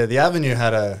like. The Avenue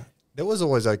it was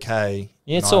always okay.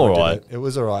 Yeah, it's when I all did right. It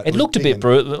was all right. It was looked a big bit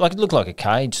brutal. Like, it looked like a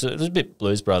cage. So it was a bit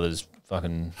Blues Brothers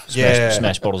fucking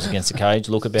smash bottles against the cage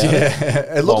look about it.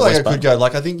 It looked Wild like West it could Button. go.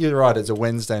 Like, I think you're right. It's a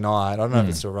Wednesday night. I don't know if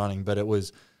it's still running, but it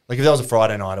was like if that was a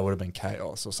Friday night, it would have been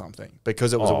chaos or something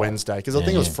because it was a Wednesday. Because I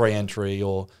think it was free entry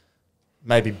or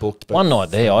maybe booked. But One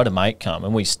night there, I had a mate come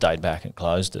and we stayed back and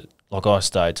closed it. Like, I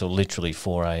stayed till literally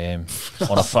 4 a.m.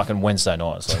 on a fucking Wednesday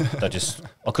night. It's like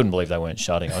I couldn't believe they weren't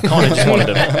shutting. I kind of just wanted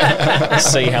to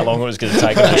see how long it was going to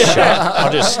take them to shut. I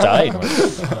just stayed.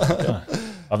 I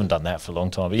haven't done that for a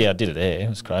long time. But yeah, I did it there. It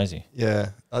was crazy. Yeah,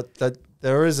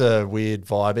 there is a weird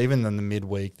vibe, even in the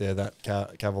midweek there, that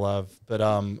Cavill Ave. But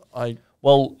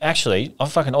Well, actually, I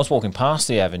was walking past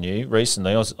the Avenue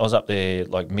recently. I was up there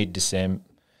like mid-December,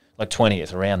 like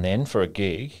 20th, around then, for a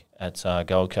gig at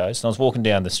Gold Coast. And I was walking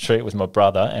down the street with my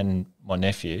brother and my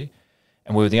nephew,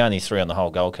 and we were the only three on the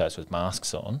whole Gold Coast with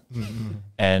masks on,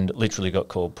 and literally got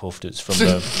called poofters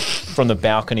from the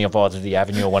balcony of either the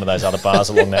Avenue or one of those other bars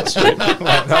along that strip.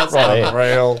 that's Right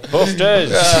unreal.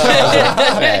 Poofters!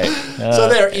 So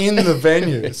they're in the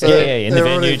venue. So Yeah, in the they're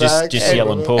venue, already just back.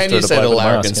 yelling poofter And you at a said bloke all with a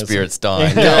arrogant mask. spirits dying.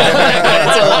 It's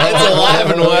alive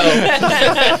and well.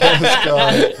 This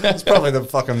guy, it's probably the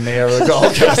fucking mayor of the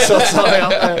Gold Coast or something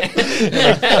up there.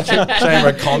 Chamber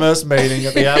of Commerce meeting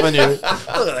at the Avenue. Look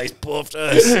at these poofters.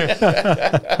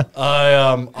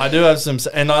 I do have some,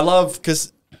 and I love,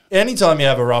 because anytime you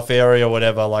have a rough area or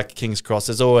whatever, like King's Cross,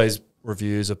 there's always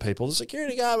reviews of people, the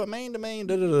security guard were mean to me, and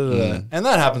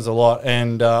that happens a lot.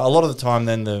 And a lot of the time,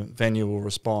 then the venue will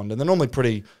respond, and they're normally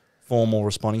pretty formal,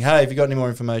 responding, "Hey, if you got any more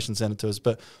information, send it to us."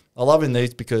 But I love in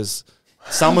these because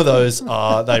some of those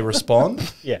they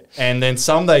respond, and then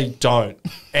some they don't,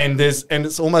 and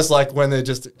it's almost like when they're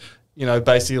just,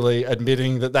 basically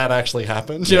admitting that actually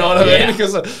happened. You know what I mean?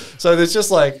 Because so there's just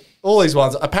like all these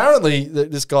ones. Apparently,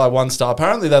 this guy 1 star.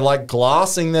 Apparently, they like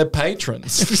glassing their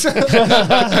patrons. No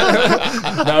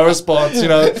response.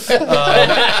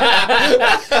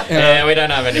 Yeah, we don't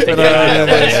have anything.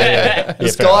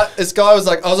 This guy was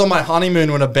like, I was on my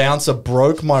honeymoon when a bouncer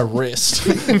broke my wrist.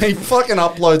 He fucking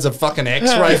uploads a fucking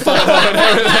X-ray photo and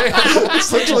everything.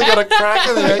 He's literally got a crack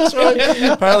in the X-ray.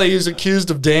 Apparently, he was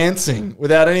accused of dancing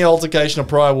without any altercation or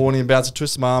prior warning. Bouncer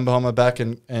twisted my arm behind my back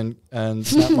and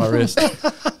snapped my wrist.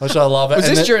 Which I love it. Was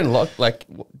And this then- during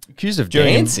accused of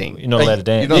dancing? You're not allowed to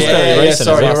dance. You're not allowed to Yeah, dance.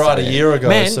 sorry, you're right. A year ago.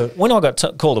 Man, so- when I got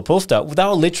called a poofter, they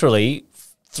were literally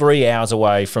 3 hours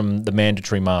away from the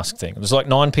mandatory mask thing. It was like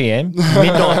 9 p.m,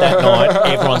 midnight that night,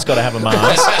 everyone's got to have a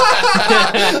mask.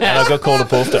 And I got called a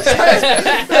poofter.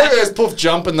 There's Poof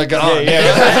jumping the gun.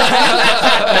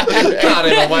 Can't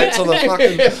even wait till the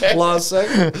fucking last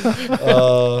second.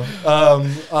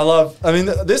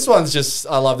 This one's just,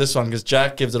 I love this one because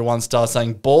Jack gives it a 1 star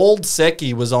saying bald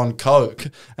Seki was on coke.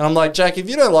 And I'm like, Jack, if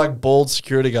you don't like bald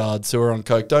security guards who are on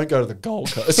coke, don't go to the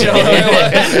Gold Coast. You know what I mean?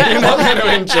 Like, you're not going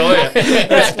to enjoy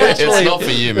it. It's not for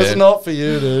you, man. It's not for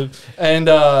you, dude.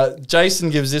 And Jason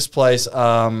gives this place,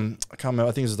 I can't remember,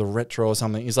 I think it was the Retro or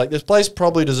something. He's like, this place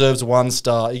probably deserves 1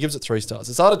 star. He gives it 3 stars.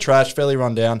 It's utter trash, fairly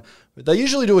run down. But they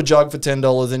usually do a jug for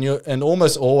 $10 and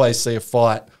almost always see a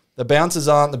fight. The bouncers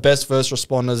aren't the best first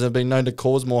responders, have been known to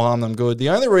cause more harm than good. The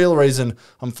only real reason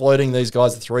I'm floating these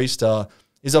guys a 3-star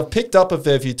is I've picked up a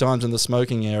fair few times in the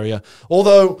smoking area.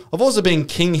 Although I've also been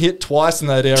king hit twice in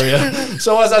that area.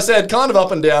 So as I said, kind of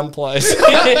up and down place.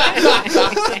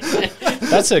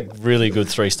 That's a really good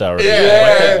 3-star review.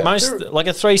 Yeah. Like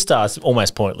a 3-star is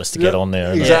almost pointless to get on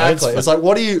there. Exactly. It's like,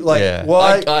 what do you, like,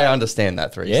 why? I understand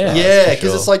that 3 Yeah. stars. Yeah,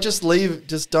 because it's like, just leave,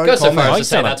 just don't Go so comment. far as to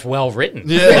say that's well written.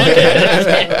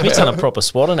 Yeah. We've done a proper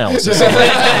SWOT analysis.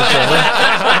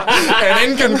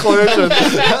 And in conclusion,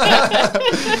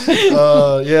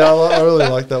 I really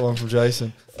like that one from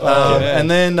Jason. And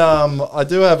then I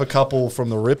do have a couple from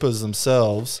the Rippers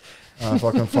themselves, if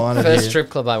I can find it. First here. strip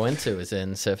club I went to was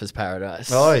in Surfers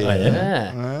Paradise. Oh yeah.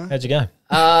 Yeah. How'd you go?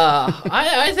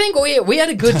 I think we had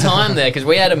a good time there because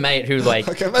we had a mate who like.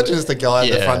 I can imagine just the guy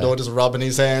at the Yeah. front door just rubbing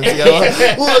his hands together.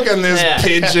 Like, look at this Yeah.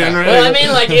 pigeon. Well, I mean,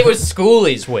 like it was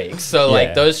schoolies week, so Yeah.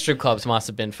 like those strip clubs must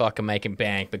have been fucking making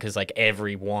bank because like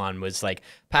everyone was like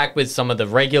packed with some of the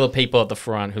regular people at the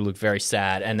front who looked very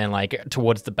sad, and then like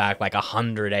towards the back, like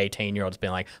 118-year-olds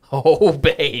being like, "Oh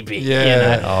baby,"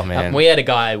 Yeah. Oh, man. We had a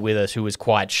guy with us who was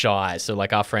quite shy, so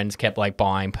like our friends kept like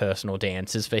buying personal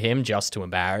dances for him just to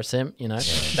embarrass him,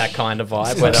 that kind of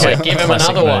vibe. Where they're like, "Give him Classic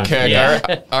another one." move. Kirk,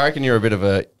 Yeah. I reckon you're a bit of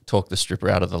a talk the stripper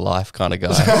out of the life kind of guy.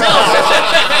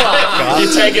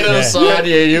 You take it aside,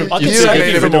 you I can you save need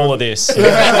you to from all of this. I'm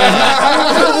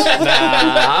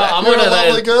You're one a of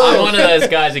lovely those. girl. I'm one of those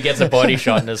guys who gets a body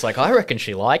shot and is like, "I reckon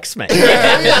she likes me."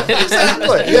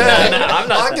 Exactly. Yeah. No, I'm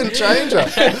not. I can change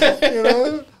her. You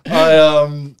know?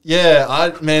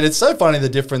 Man, it's so funny the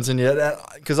difference in you,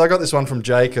 because I got this one from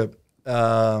Jacob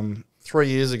 3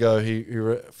 years ago. He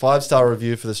 5-star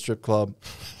review for the strip club,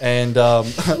 and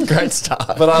Great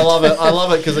start. but I love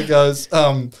it because it goes,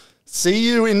 see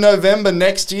you in November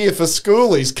next year for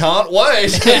schoolies. Can't wait.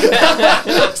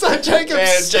 So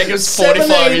Jacob's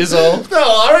 45 years old. No,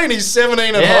 I reckon he's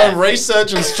 17 at Yeah. home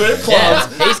researching strip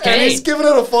clubs. He's And he's keen. given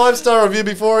it a 5-star review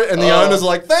before it, and the owner's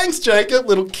like, thanks, Jacob.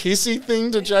 Little kissy thing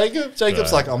to Jacob.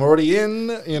 Jacob's like, I'm already in.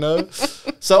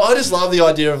 So I just love the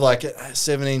idea of like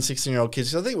 17, 16-year-old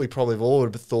kids. 'Cause I think we probably all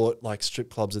would have thought like strip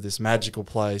clubs are this magical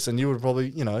place. And you would probably,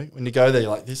 when you go there,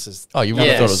 you're like, this is Oh, you would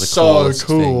Yeah. have thought it was a so coolest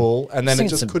thing. cool. And then I it think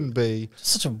just it's a- couldn't be.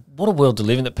 What a world to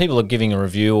live in, that people are giving a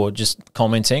review or just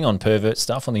commenting on pervert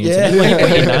stuff on the internet. When you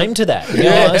put your name to that.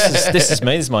 This is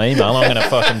me, this is my email. I'm going to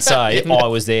fucking say I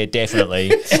was there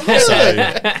definitely. So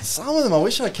Some of them, I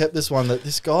wish I kept this one. That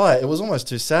this guy, it was almost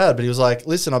too sad, but he was like,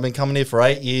 "Listen, I've been coming here for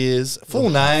 8 years. Full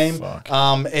name. fuck.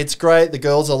 It's great. The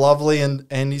girls are lovely."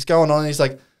 And he's going on. And he's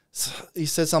like, he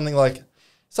said something like,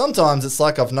 "Sometimes it's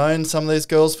like I've known some of these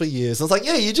girls for years." I was like,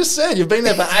 "Yeah, you just said you've been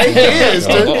there for 8 years,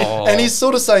 dude." And he's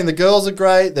sort of saying the girls are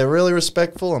great. They're really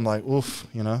respectful. I'm like, oof,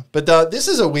 But this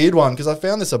is a weird one because I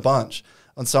found this a bunch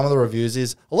on some of the reviews.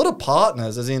 Is a lot of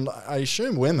partners, as in I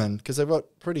assume women, because they've got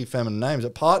pretty feminine names,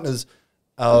 but partners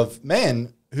of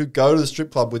men who go to the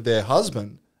strip club with their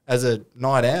husband as a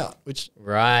night out, which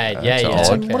Right. Yeah. That's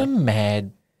Yeah. odd. what a Okay.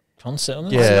 mad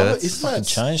concept. Yeah, that's isn't fucking that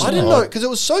changed, I isn't didn't it? know because it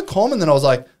was so common that I was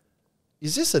like,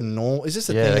 is this a normal? Is this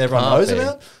a Yeah, thing that it everyone can't knows be.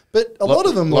 about? But a lot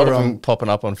of them a lot were. of them popping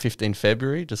up on 15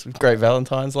 February, just with Great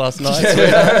Valentine's last night.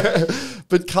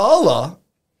 But Carla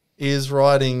is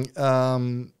writing.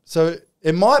 So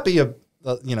it might be a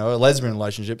lesbian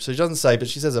relationship. So she doesn't say, but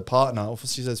she says a partner, or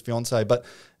she says fiance. But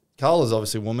Carla's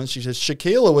obviously a woman. She says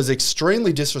Shaquila was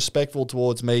extremely disrespectful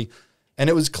towards me, and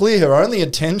it was clear her only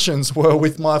intentions were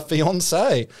with my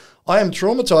fiance. I am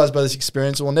traumatized by this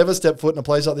experience and will never step foot in a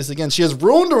place like this again. She has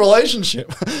ruined a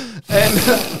relationship and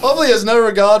obviously has no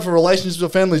regard for relationships or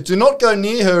families. Do not go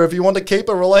near her if you want to keep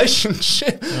a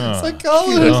relationship. It's like,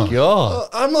 Carla, God.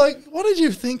 I'm like, what did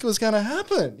you think was going to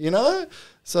happen?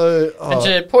 So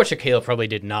And poor Shaquille probably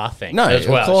did nothing. No, as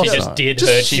of well. course She just not. did her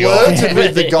just job. flirted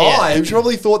with the guy Yeah. who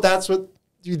probably thought that's what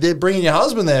they're bringing your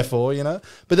husband there for, But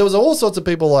there was all sorts of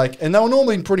people and they were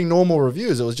normally pretty normal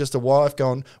reviews. It was just a wife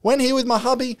going, went here with my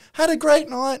hubby, had a great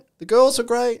night. The girls are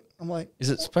great. I'm like,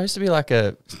 Is it supposed to be like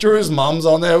a... Drew's mum's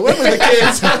on there. Went with the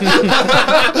kids.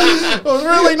 It was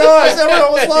really nice.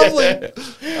 Everyone was lovely.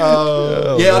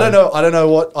 I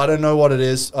don't know what it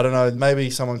is. I don't know. Maybe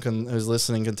someone who's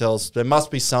listening can tell us. There must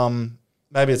be some.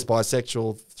 Maybe it's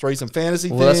bisexual threesome fantasy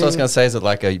thing. Well, that's what I was going to say. Is it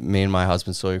like me and my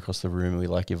husband saw you across the room and we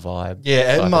like your vibe? Yeah,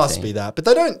 type it of must thing? be that. But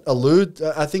they don't allude.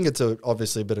 I think it's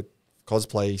obviously a bit of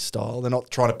cosplay style. They're not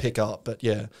trying to pick up, but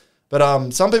yeah.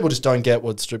 But some people just don't get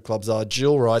what strip clubs are.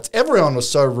 Jill writes, everyone was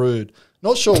so rude.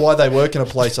 Not sure why they work in a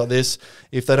place like this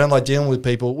if they don't like dealing with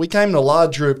people. We came in a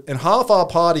large group and half our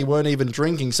party weren't even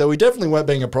drinking, so we definitely weren't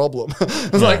being a problem. I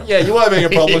was like, yeah, you weren't being a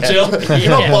problem, Jill. You're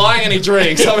not buying any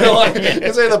drinks. I mean, like,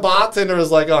 it's the bartender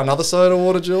is like, oh, another soda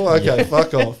water, Jill? Okay,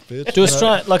 fuck off, bitch. Do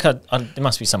Australia, like, there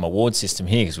must be some award system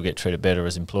here because we get treated better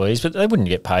as employees, but they wouldn't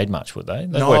get paid much, would they?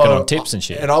 They're working on tips and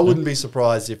shit. And I wouldn't be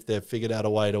surprised if they've figured out a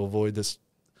way to avoid the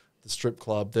strip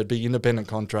club. There'd be independent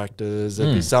contractors.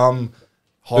 There'd be some...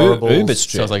 horrible. Uber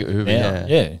strip. Sounds like Uber,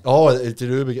 yeah. Oh, it did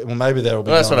Uber. Well, maybe that'll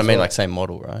be. Well, that's what I mean, well. like same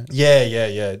model, right? Yeah.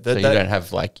 So you don't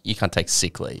have you can't take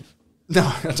sick leave. No,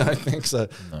 I don't think so.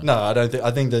 No, I don't think.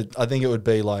 I think it would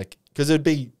be like because it'd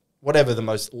be whatever the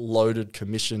most loaded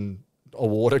commission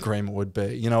award agreement would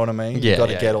be. You know what I mean? Yeah, you got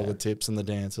to get all the tips and the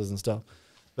dancers and stuff.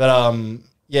 But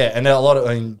and a lot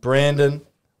of Brandon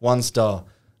 1 star.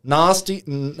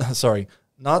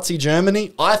 Nazi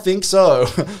Germany? I think so.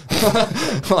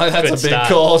 Like, that's Good a big start.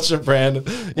 culture, Brandon.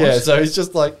 Yeah, so he's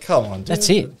just like, come on, dude. That's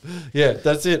it. Yeah,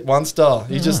 that's it. 1 star.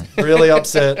 He's just really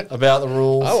upset about the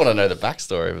rules. I want to know the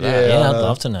backstory of that. Yeah. Yeah, I I'd know.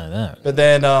 love to know that. But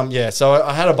then, so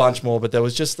I had a bunch more, but it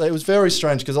was very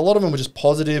strange because a lot of them were just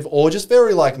positive or just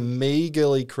very like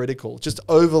meagerly critical, just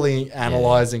overly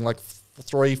analysing, like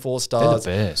 3-4 They're stars. the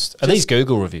best. Are these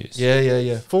Google reviews?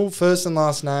 Yeah. Full first and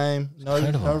last name.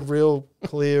 No real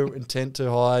clear intent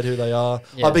to hide who they are.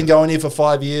 Yeah. I've been going here for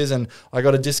 5 years and I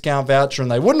got a discount voucher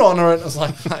and they wouldn't honour it. I was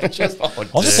like, mate, just I've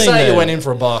say seen you the- went in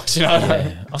for $1, you know?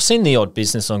 Yeah. I've seen the odd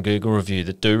business on Google review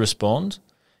that do respond,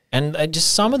 and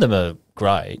just some of them are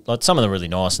great. Like some of them are really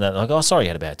nice, and they're like, "Oh, sorry, you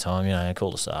had a bad time. You know,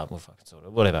 call us up. We'll fucking sort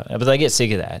it, whatever." But they get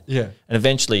sick of that. Yeah. And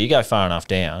eventually, you go far enough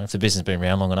down. If the business has been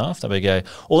around long enough, they'll go,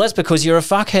 "Well, that's because you're a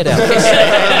fuckhead,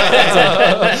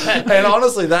 Alex." And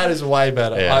honestly, that is way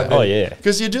better. Yeah. I think. Oh, yeah.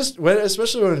 Because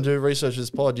especially when you do research this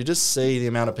pod, you just see the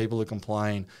amount of people who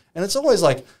complain. And it's always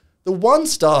like the 1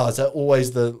 stars are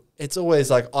always it's always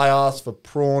like, I asked for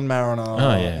prawn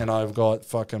marinara and I've got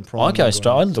fucking prawn. I go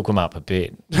straight. I look them up a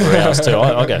bit. Too.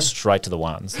 I go straight to the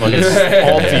ones. Like it's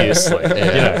obviously,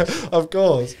 you know. Of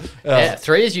course. Yeah,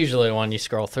 3 is usually the one you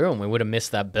scroll through, and we would have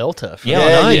missed that belter. Yeah, I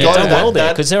know. you You've got done it. well there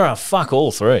That- because there are fuck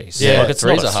all 3s. Yeah, like it's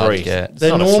 3s not are a hard to 3. get. It's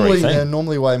They're not a 3 they're thing.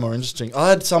 normally way more interesting. I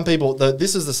had some people,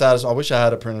 this is the saddest, I wish I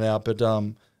had it printed out, but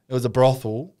it was a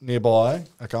brothel nearby.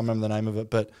 I can't remember the name of it,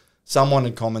 but someone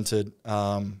had commented,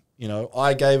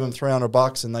 I gave them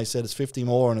 $300 and they said it's 50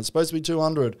 more and it's supposed to be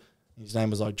 200. His name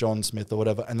was like John Smith or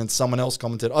whatever. And then someone else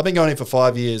commented, I've been going here for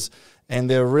 5 years and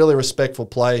they're a really respectful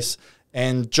place.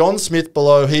 And John Smith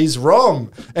below, he's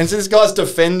wrong. And so this guy's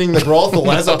defending the brothel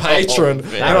as a patron.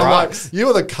 And I'm like, you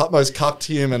are the most cucked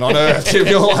human on earth if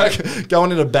you're like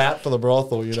going into bat for the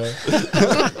brothel, you know.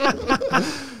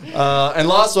 And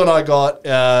last one I got,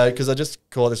 because I just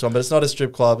caught this one, but it's not a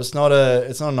strip club. It's not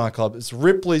a nightclub. It's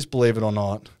Ripley's, believe it or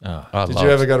not. Oh. Did you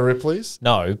ever go to Ripley's?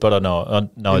 No, but I know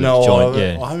You the know joint. of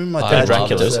it? Yeah, I mean, my I dad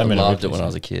Dracula's. I mean, loved it Ripley's. when I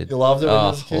was a kid. You loved it when you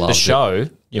was a kid? loved the show.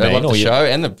 You I mean? loved Or the you- show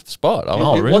and the spot.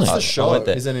 Oh, really? What's the I show? went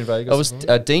there. Is it in Vegas? It was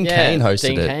Dean Yeah, Cain hosted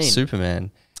Dean it, Cain.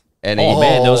 Superman. And Oh, he,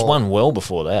 man, there was one well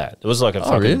before that. It was like a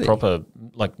fucking really? proper,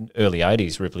 like early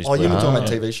 80s Ripley's. Oh, you were Blue. talking about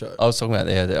TV show. I was talking about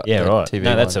the Yeah, right. TV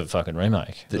No, that's one. a fucking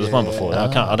remake. There was one before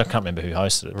that. I can't remember who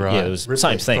hosted it. But Right. yeah, it was the Ripley.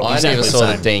 same thing. I exactly never the saw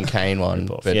same. the Dean Cain one,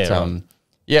 Rip-off. but Yeah, right.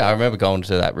 yeah, I remember going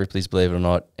to that Ripley's, believe it or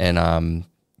not, and I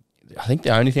think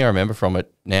the only thing I remember from it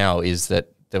now is that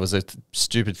there was a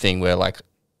stupid thing where like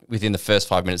within the first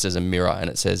 5 minutes there's a mirror and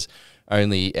it says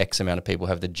only X amount of people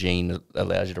have the gene that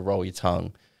allows you to roll your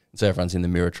tongue. So everyone's in the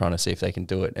mirror trying to see if they can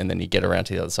do it, and then you get around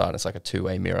to the other side and it's like a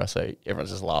 2-way mirror, so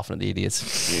everyone's just laughing at the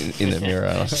idiots in the mirror.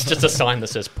 And I was It's just a sign that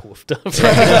says poofed.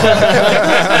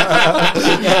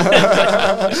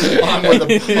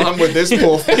 I'm with this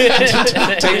poor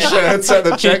t-shirts at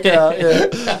the checkout.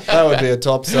 Yeah, that would be a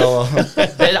top seller.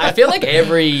 I feel like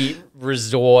every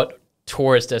resort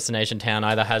tourist destination town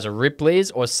either has a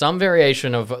Ripley's or some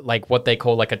variation of like what they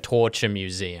call like a torture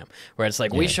museum, where it's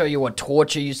like we show you what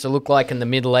torture used to look like in the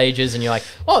Middle Ages, and you're like,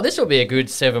 oh, this will be a good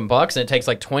 $7, and it takes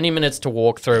like 20 minutes to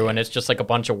walk through, and it's just like a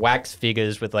bunch of wax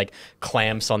figures with like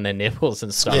clamps on their nipples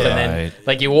and stuff, Yeah. and then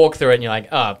like you walk through it and you're like,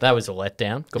 oh, that was a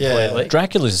letdown completely.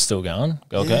 Dracula's is still going.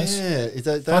 Gold Coast. Yeah, is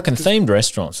that Fucking 'cause themed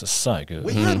restaurants are so good.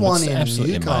 we had one It's in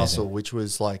absolutely Newcastle, amazing. which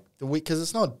was like because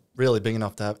it's not really big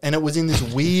enough to have, and it was in this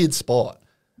weird spot,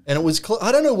 and it was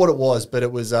I don't know what it was, but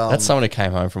it was that's someone who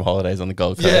came home from holidays on the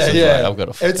Gold Coast. yeah, and was yeah. like, I've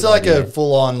got a it's like a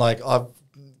full on like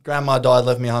grandma died,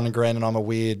 left me $100,000, and I'm a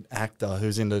weird actor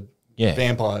who's into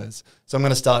vampires, so I'm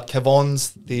going to start Kevon's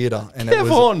Theatre, and it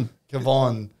was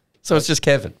Kevon. So it's just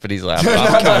Kevin, but he's like, come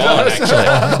on, actually.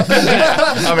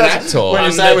 I'm an actor. When you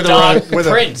I'm say the with Dark with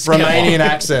Prince, a come Romanian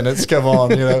accent, it's come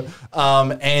on, you know.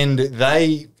 And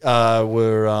they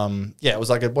were, it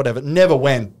was like a whatever, never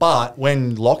went. But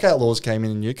when lockout laws came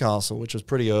in Newcastle, which was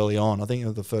pretty early on, I think it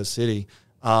was the first city,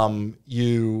 bars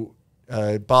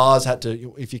had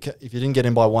to, if you didn't get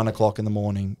in by 1 o'clock in the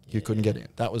morning, you couldn't get in.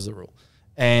 That was the rule.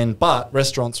 But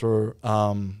restaurants were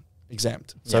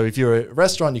exempt. So if you're a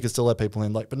restaurant, you could still let people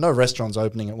in, but no restaurant's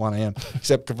opening at 1 a.m.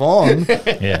 except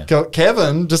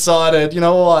Kevin decided, you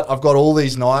know what, I've got all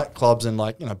these nightclubs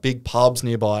and big pubs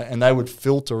nearby, and they would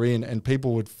filter in, and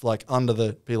people would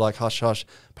be like, hush, hush.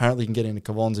 Apparently you can get into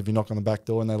Kevon's if you knock on the back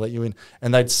door and they let you in.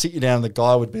 And they'd sit you down, and the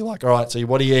guy would be like, all right, so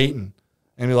what are you eating?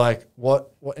 And be like,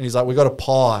 what? And he's like, we got a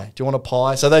pie. Do you want a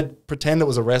pie? So they'd pretend it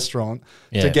was a restaurant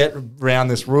to get around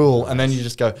this rule. And then you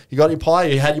just go, you got your pie?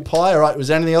 You had your pie? All right. Was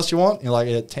there anything else you want? And you're like,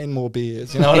 yeah, 10 more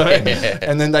beers. You know what I mean?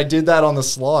 And then they did that on the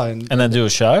sly. And then do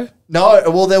a show? No.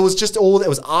 Well, there was it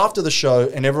was after the show,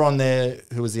 and everyone there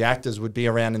who was the actors would be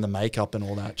around in the makeup and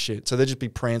all that shit. So they'd just be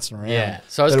prancing around. Yeah.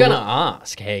 So I was going to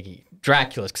ask, Heggie,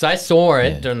 Dracula's, because I saw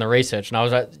it during the research, and I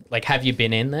was like, have you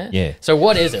been in there? Yeah. So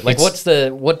what is it? Like, what's the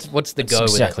go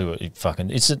with exactly it? what you fucking...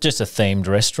 It's just a themed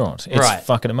restaurant. It's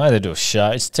fucking amazing. They do a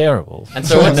show. It's terrible. And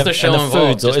so what's the show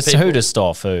involved? It's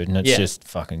Hooters-style food, and it's just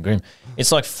fucking grim.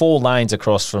 It's like 4 lanes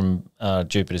across from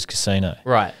Jupiter's Casino.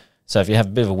 Right. So if you have a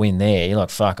bit of a win there, you're like,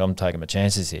 fuck, I'm taking my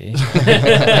chances here. You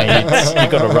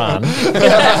got to run.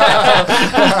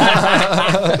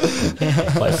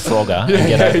 Play Frogger and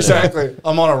get over exactly.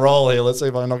 I'm on a roll here. Let's see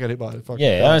if I not get hit by it.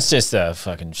 It's just a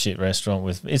fucking shit restaurant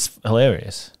it's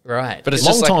hilarious. Right. But it's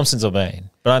long just time since I've been,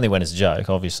 but only when it's a joke,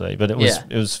 obviously. But it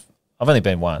was. I've only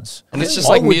been once. And it's just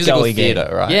like musical theatre,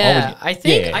 right? Yeah, I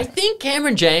think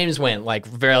Cameron James went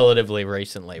relatively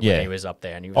recently when he was up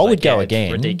there, and he was I would go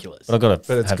again. It's ridiculous. But I've got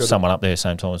to have someone up there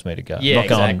same time as me to go. Yeah,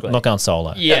 not going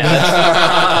solo. Yeah.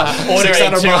 Ordering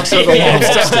 $600 for the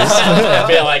lobsters.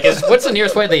 Be like, what's the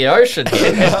nearest way to the ocean? Because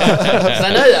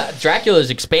I know that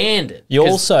Dracula's expanded. You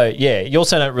also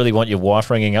don't really want your wife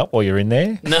ringing up while you're in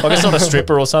there. No. Like it's not a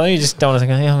stripper or something. You just don't want to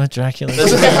think, hey, I'm a Dracula.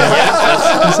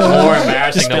 That's more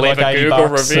embarrassing to leave a Google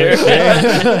review.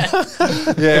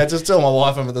 Just tell my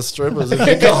wife I'm at the strippers.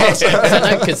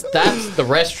 Because that's the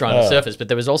restaurant surface. But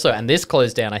there was also, and this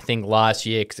closed down, I think, last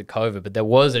year because of COVID, but there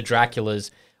was a Dracula's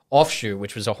offshoot,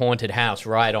 which was a haunted house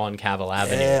right on Cavill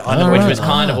Avenue, which was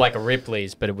kind of like a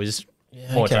Ripley's, but it was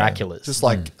more Dracula's. Just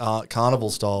like carnival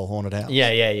style haunted house.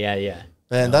 Yeah.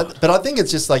 And but I think it's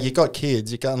just like you've got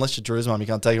kids. You can't, unless you're Drew's mum, you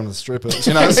can't take them to the strippers.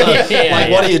 You know, so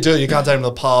what do you do? You can't take them to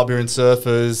the pub. You're in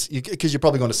surfers because you're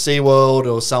probably going to SeaWorld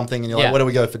or something, and you're like, where do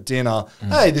we go for dinner?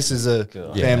 Hey, this is a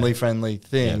family friendly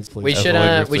thing. We should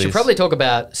probably talk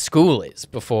about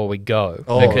schoolies before we go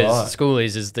because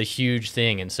schoolies is the huge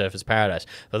thing in Surfers Paradise.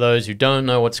 For those who don't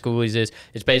know what schoolies is,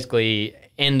 it's basically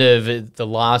end of the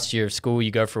last year of school,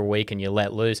 you go for a week and you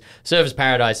let loose. Surfers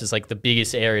Paradise is like the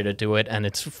biggest area to do it, and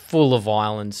it's full of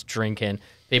violence, drinking,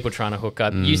 people trying to hook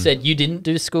up. You said you didn't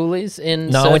do schoolies in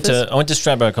Surfers? I went to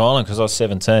Stradbroke Island because I was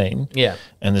 17. Yeah.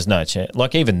 And there's no chance.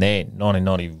 Like even then,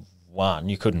 1991,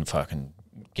 you couldn't fucking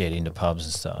get into pubs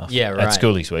and stuff. Yeah, right. At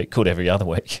schoolies week, could every other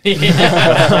week.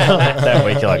 That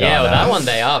week, you're like, that one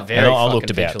they are very. And I looked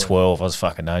about 12. I was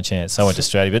fucking no chance. So I went to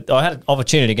Australia, but I had an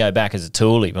opportunity to go back as a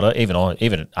toolie. But even at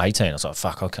 18, I was like,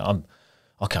 fuck, I can't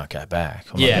go back.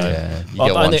 I've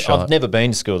never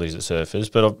been to schoolies at Surfers,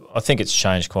 but I think it's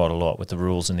changed quite a lot with the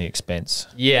rules and the expense.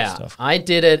 Yeah, stuff. I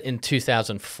did it in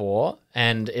 2004,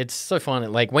 and it's so funny.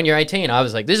 Like when you're 18, I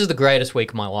was like, this is the greatest week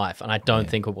of my life, and I don't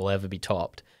think it will ever be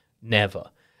topped. Never.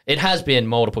 It has been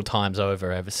multiple times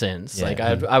over ever since. Yeah. Like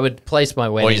I would place my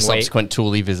wedding or your week. subsequent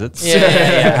toolie visits.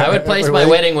 Yeah. I would place my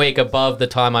wedding week above the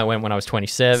time I went when I was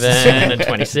 27 and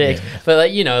 26.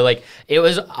 But it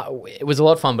was a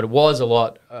lot of fun, but it was a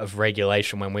lot of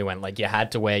regulation when we went. Like you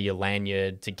had to wear your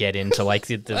lanyard to get into like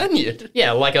the lanyard.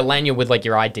 Yeah, like a lanyard with like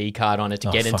your ID card on it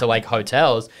to get into like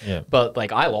hotels. Yeah. But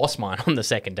like I lost mine on the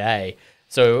second day.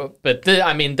 So, but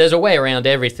there's a way around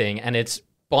everything, and it's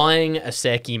buying a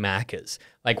Seki Macca's.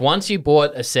 Like once you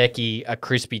bought a Seki a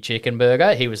crispy chicken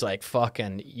burger, he was like,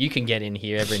 fucking, you can get in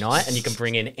here every night and you can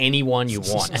bring in anyone you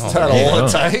want. Is that all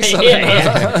it takes?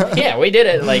 Yeah, we did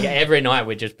it like every night.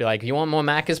 We'd just be like, you want more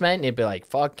Macca's, mate? And he'd be like,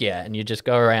 fuck yeah. And you just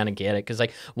go around and get it. Because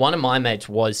like one of my mates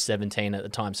was 17 at the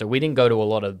time. So we didn't go to a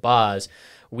lot of bars.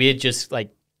 We'd just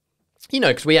like,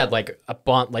 because we had like a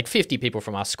bunch, like 50 people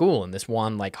from our school in this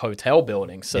one like hotel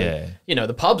building. So,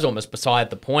 the pub's almost beside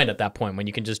the point at that point when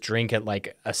you can just drink at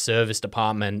like a service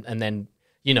department and then,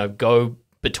 go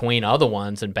between other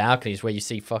ones and balconies where you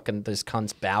see fucking those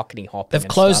cunts balcony hopping. They've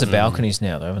closed the balconies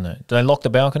now, though, haven't they? Do they lock the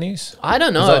balconies? I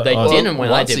don't know. They didn't when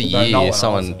I once did. a year,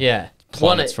 someone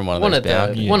plummets from one of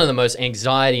the most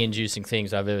anxiety-inducing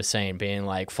things I've ever seen, being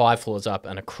like 5 floors up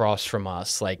and across from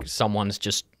us, like someone's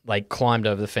just like climbed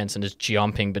over the fence and is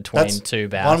jumping between two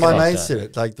balconies. One of my mates did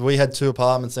it. Like we had 2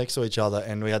 apartments next to each other,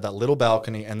 and we had that little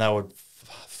balcony, and they would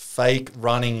fake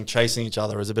running and chasing each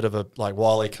other as a bit of a like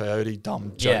Wile E. Coyote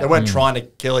dumb joke. Yeah. They weren't trying to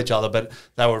kill each other, but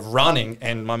they were running,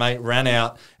 and my mate ran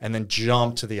out and then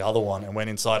jumped to the other one and went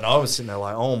inside. And I was sitting there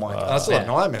like, oh my God. I still have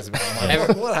nightmares about it. I'm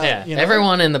like, what happened? You know?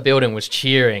 Everyone in the building was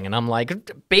cheering, and I'm like,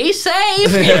 be safe.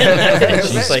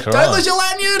 Jesus like, Christ. Don't lose your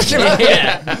lanyard. You know?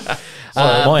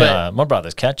 Yeah. My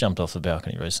brother's cat jumped off the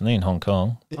balcony recently in Hong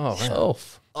Kong. Oh,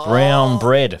 wow. Brown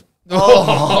bread. Big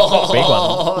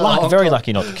one. Very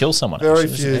lucky not to kill someone. Very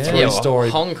actually, few isn't it? three-story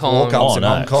Hong Kong. walk-ups in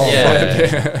no. Hong Kong.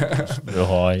 Yeah. Real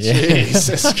high, yeah.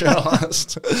 Jesus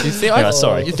Christ. Anyway,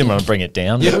 sorry, didn't want to bring it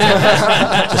down.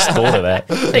 Just thought of that.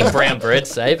 I think brown bread's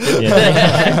safe.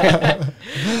 Yeah.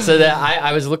 So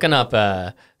I was looking up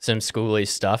some schoolies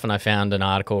stuff, and I found an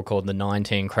article called "The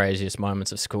 19 Craziest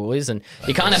Moments of Schoolies," and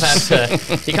you kind of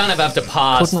have to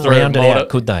pass Couldn't through round it out,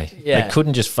 could they? Yeah. They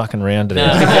couldn't just fucking round it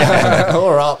out.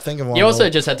 Or up, think of one. You also more.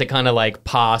 just had to kind of like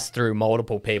pass through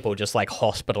multiple people, just like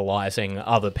hospitalizing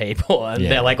other people, and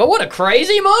they're like, "Oh, what a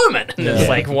crazy moment!" And there's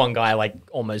like one guy like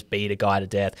almost beat a guy to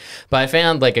death. But I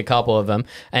found like a couple of them,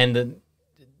 and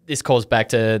this calls back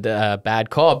to the bad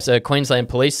cops. Queensland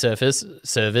Police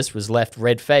Service was left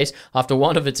red-faced after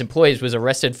one of its employees was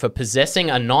arrested for possessing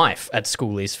a knife at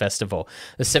Schoolies Festival.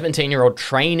 The 17-year-old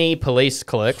trainee police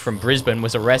clerk from Brisbane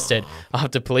was arrested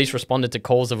after police responded to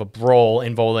calls of a brawl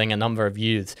involving a number of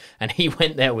youths, and he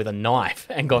went there with a knife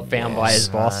and got found by his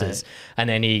bosses, and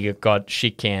then he got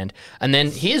shit-canned. And then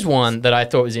here's one that I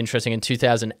thought was interesting in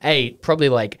 2008, probably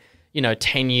like,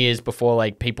 10 years before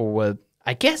like people were,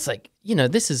 I guess, like,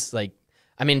 this is like,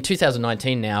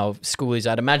 2019 now, schoolies,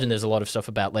 I'd imagine there's a lot of stuff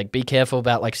about like, be careful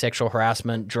about like sexual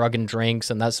harassment, drug and drinks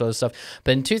and that sort of stuff.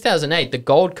 But in 2008, the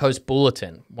Gold Coast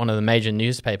Bulletin, one of the major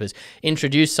newspapers,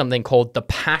 introduced something called the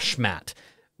Pash Mat,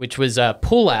 which was a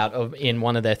pull-out in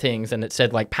one of their things, and it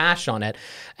said like Pash on it,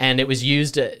 and it was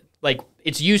used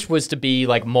its use was to be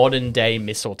like modern day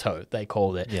mistletoe, they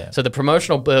called it. Yeah. So the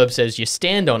promotional blurb says you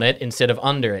stand on it instead of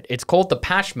under it. It's called the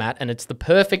Pash Mat, and it's the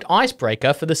perfect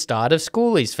icebreaker for the start of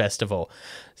Schoolies Festival.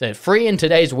 So free in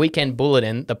today's weekend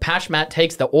bulletin, the Pash Mat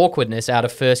takes the awkwardness out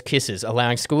of first kisses,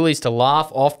 allowing schoolies to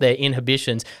laugh off their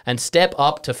inhibitions and step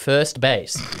up to first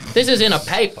base. This is in a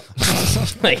paper.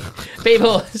 Like,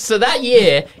 people, so that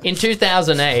year in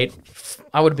 2008,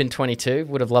 I would have been 22,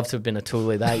 would have loved to have been a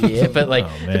toolie that year. But like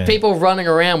the people running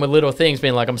around with little things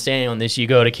being like, I'm standing on this, you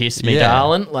got to kiss me,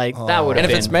 darling. Like that would have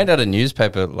been. And if it's made out of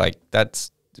newspaper, like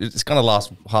it's going to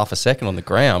last half a second on the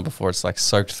ground before it's like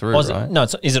soaked through, right? No,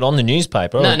 is it on the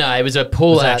newspaper? No, it was a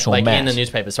pull out like mat. in the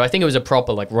newspaper. So I think it was a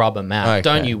proper like rubber mat. Okay.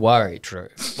 Don't you worry, Drew.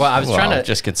 Well, I was trying to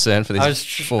just concerned for these. I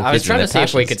was trying to see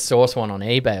if we could source one on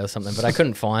eBay or something, but I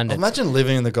couldn't find it. Imagine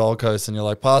living in the Gold Coast and you're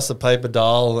like, pass the paper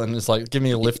doll, and it's like, give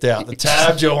me a lift out. The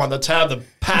tab, you're on the tab, the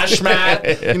Pash Mat.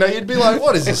 You'd be like,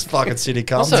 what is this fucking city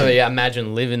come Also, to? yeah,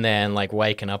 imagine living there and like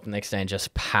waking up the next day and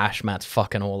just Pash Mats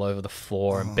fucking all over the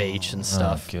floor and beach and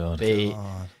stuff. God.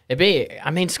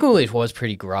 Schoolies was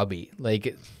pretty grubby.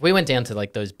 Like we went down to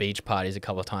like those beach parties a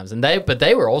couple of times, and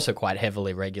they were also quite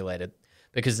heavily regulated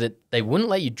because they wouldn't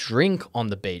let you drink on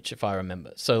the beach, if I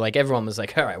remember. So like everyone was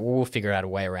like, all right, well, we'll figure out a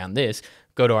way around this.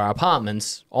 Go to our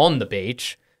apartments on the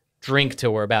beach, drink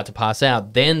till we're about to pass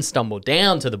out, then stumble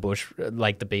down to the bush,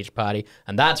 like the beach party,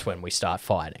 and that's when we start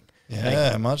fighting.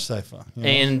 Yeah, much safer. Yeah.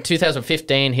 In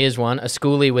 2015, here's one. A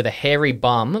schoolie with a hairy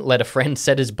bum let a friend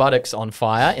set his buttocks on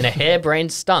fire in a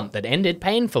harebrained stunt that ended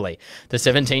painfully. The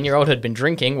 17-year-old had been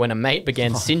drinking when a mate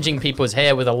began singeing people's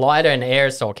hair with a lighter and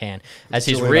aerosol can. As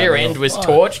his rear end was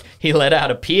torched, he let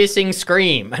out a piercing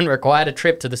scream and required a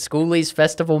trip to the Schoolies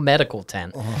Festival medical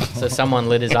tent. So someone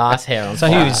lit his ass hair on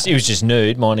fire. So he was just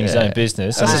nude, minding his own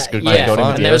business. That's just good.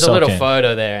 And there was a little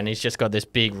photo there, and he's just got this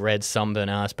big red sunburn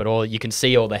ass, but you can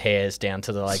see all the hair down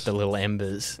to the little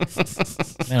embers.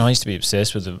 Man, I used to be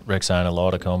obsessed with the Rexona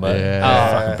lighter combo.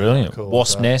 Yeah. Fucking brilliant. Cool,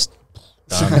 Wasp so. nest.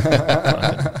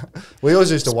 We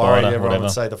always used to worry Spider, everyone whatever.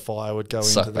 would say the fire would go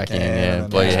Suck into the back can. in, yeah, and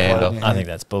blow your hand explode off. in I think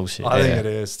that's bullshit. I think it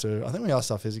is too. I think we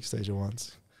asked our physics teacher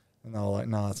once, and they were like,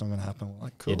 "No, it's not going to happen." We're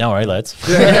like, "Cool." Yeah, don't worry, lads.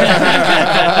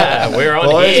 We're on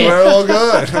Boys, here. we're all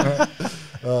good.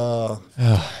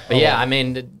 But yeah,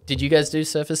 did you guys do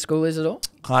surface schoolies at all?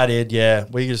 I did, yeah.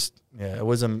 We just, it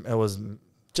was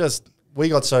just, we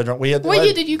got so drunk. What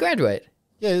year did you graduate?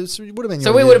 Yeah, it would have been.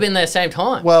 So we would have been there same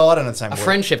time. Well, I don't know the same. A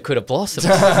friendship could have blossomed.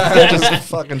 Just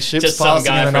fucking ships Just some passing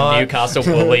guy in the from night. Newcastle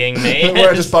bullying me.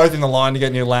 We're just both in the line to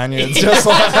get new lanyards. Just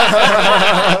like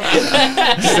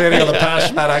standing on the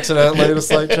pash mat accidentally to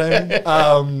sleep chamber.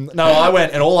 No, I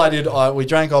went and all I did, we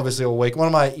drank obviously all week. One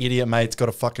of my idiot mates got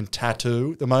a fucking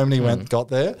tattoo the moment he got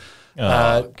there.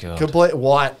 God. Complete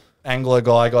white Anglo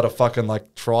guy got a fucking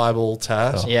like tribal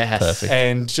tat. Yes. Perfect.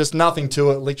 And just nothing to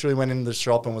it. Literally went into the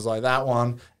shop and was like, that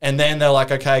one. And then they're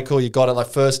like, okay, cool, you got it. Like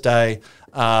first day,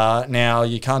 now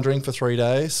you can't drink for 3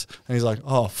 days. And he's like,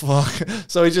 oh, fuck.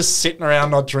 So he's just sitting around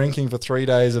not drinking for 3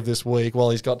 days of this week while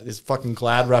he's got this fucking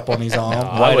glad wrap on his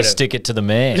arm. Way to stick it to the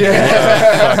man.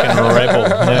 Yeah. Fucking rebel.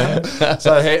 Yeah.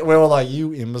 So we were like,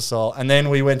 you imbecile. And then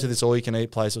we went to this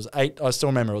all-you-can-eat place. It was I still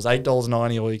remember, it was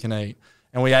 $8.90 all you can eat.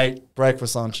 And we ate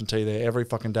breakfast, lunch, and tea there every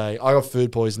fucking day. I got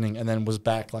food poisoning and then was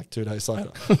back like 2 days later.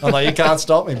 I'm like, you can't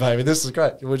stop me, baby. This is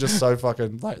great. We're just so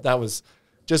fucking like, that was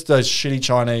just those shitty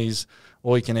Chinese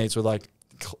all you can eats with like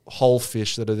whole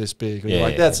fish that are this big. You're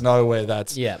like, that's nowhere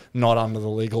that's not under the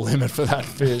legal limit for that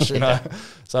fish, you know?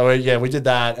 So we did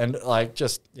that and like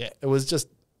it was just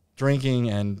drinking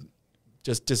and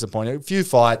just disappointing. A few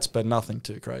fights, but nothing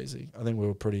too crazy. I think we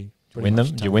were pretty win them?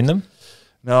 much You win them?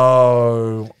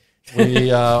 No.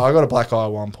 I got a black eye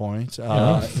at one point.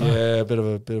 A bit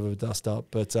of a dust up.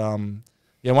 But one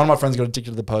of my friends got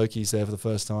addicted to the pokies there for the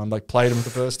first time. Like played them for the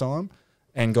first time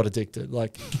and got addicted.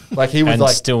 Like he was and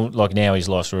like still like now his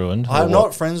life's ruined. I'm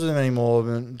not friends with him anymore.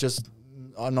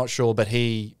 I'm not sure, but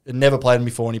he had never played them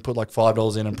before, and he put like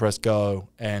 $5 in and pressed go,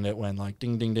 and it went like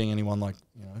ding ding ding, and he won like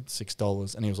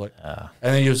 $6, and he was like, and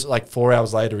then he was like 4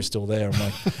 hours later, he's still there. I'm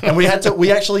like, and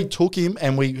we actually took him,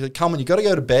 and we said, come on, you got to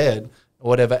go to bed. Or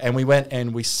whatever, and we went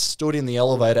and we stood in the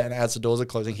elevator, and as the doors are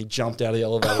closing, he jumped out of the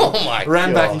elevator,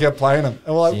 ran back and kept playing them.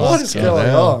 And we're like, what is going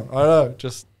on? I don't know,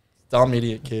 just dumb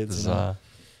idiot kids.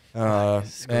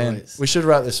 Man, we should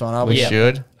wrap this one up. We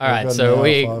should. All right, so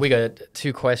we got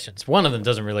 2 questions. One of them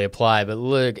doesn't really apply, but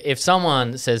Luke, if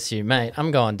someone says to you, mate,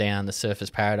 I'm going down to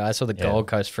Surfers Paradise or the Gold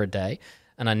Coast for a day,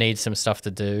 and I need some stuff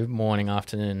to do morning,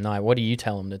 afternoon, and night, what do you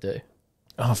tell them to do?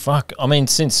 Oh, fuck. I mean,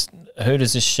 since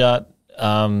Hooters is shut,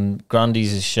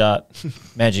 Grundy's is shut,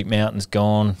 Magic Mountain's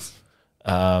gone.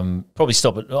 Probably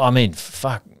stop at, Logan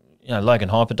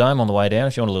Hyperdome on the way down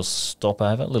if you want a little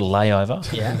stopover, a little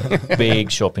layover. Yeah.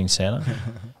 Big shopping centre.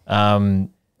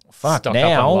 Stock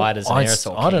now, up on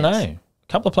I don't know. A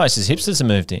couple of places hipsters have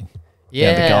moved in.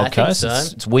 Yeah, down the Gold Coast. So.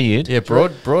 It's weird. Yeah,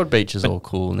 Broad Beach is all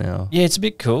cool now. Yeah, it's a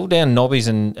bit cool. Down Nobbies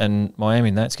and Miami,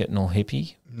 and that's getting all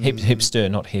hippie.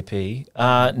 Hipster, not hippie.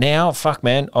 Now, fuck,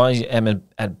 man, I am at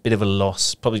a bit of a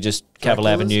loss. Probably just Cavill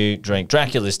Avenue drink.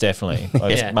 Dracula's definitely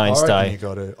mainstay. I reckon you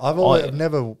got to. I've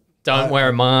never. Don't wear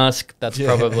a mask. That's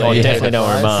probably... Oh, definitely don't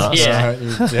wear a mask.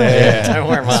 Yeah. Don't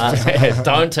wear a mask.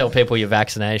 Don't tell people your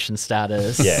vaccination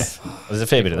status. Yeah. There's a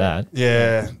fair bit of that.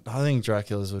 Yeah. I think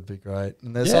Dracula's would be great.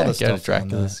 And there's other stuff. Go to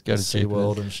Dracula's. Go to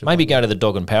SeaWorld and shit. Maybe go to the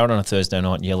Dog and Parrot on a Thursday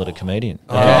night and yell at a comedian.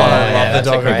 I love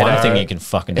the Dog and One thing you can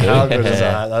fucking do. How good is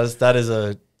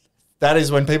that? That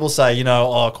is when people say,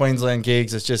 Queensland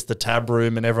gigs, it's just the tab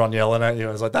room and everyone yelling at you.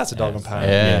 It's like, that's a Dog and Parrot.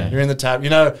 Yeah. You're in the tab.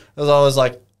 As I was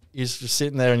like, you're just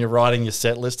sitting there and you're writing your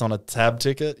set list on a tab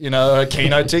ticket, a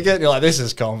keynote ticket. You're like, this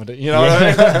is comedy. You know what I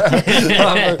mean?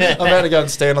 I'm about to go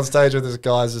and stand on stage with this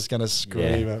guy's just going to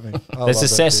scream at me. There's a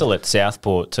Cecil at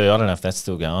Southport too. I don't know if that's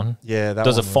still going. Yeah, there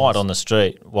was a fight on the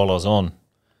street while I was on.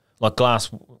 Like glass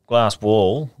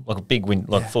wall, like a big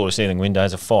floor-to-ceiling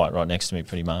windows, a fight right next to me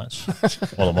pretty much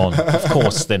while I'm on. Of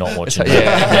course, they're not watching.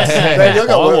 I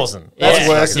wasn't. That's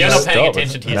worse. You're not paying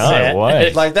attention to your set. No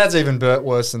way. Like, that's even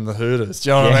worse than the Hooters.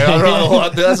 Do you know what I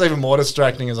mean? That's even more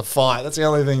distracting as a fight. That's the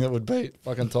only thing that would beat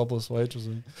fucking topless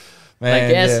waitresses. Man,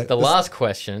 I guess the last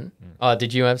question. Oh,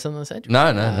 did you have something to say? No.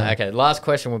 Okay, the last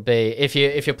question would be: if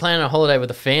you're planning a holiday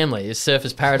with a family, is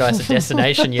Surfers Paradise a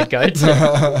destination you'd go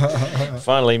to?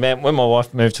 Finally, man, when my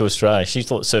wife moved to Australia, she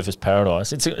thought Surfers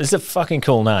Paradise. It's a fucking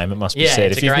cool name. It must be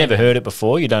said. If you've never heard it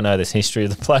before, you don't know this history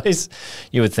of the place,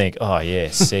 you would think, oh yeah,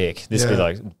 sick. This would be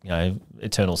like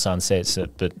eternal sunsets.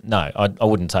 But no, I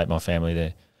wouldn't take my family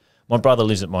there. My brother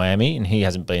lives at Miami, and he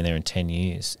hasn't been there in 10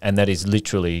 years, and that is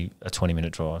literally a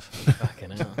 20-minute drive.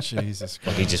 Fucking hell. Jesus Christ.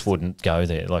 Like, he just wouldn't go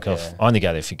there. Like, I only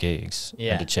go there for gigs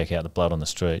and to check out the blood on the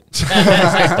street.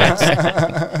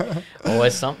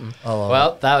 Always something.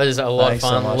 Well, that was a lot of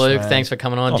fun. So much, Luke, thanks for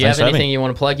coming on. Do you have anything you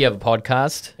want to plug? You have a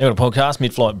podcast? I got a podcast,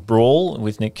 Mid-Flight Brawl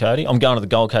with Nick Cody. I'm going to the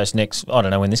Gold Coast next, I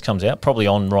don't know when this comes out, probably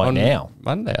on now.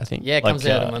 Monday, I think. Yeah, it comes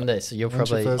out on Monday, so you'll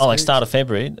probably... like start of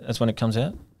February, that's when it comes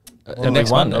out.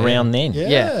 next one Monday, around then.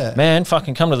 Yeah. Man,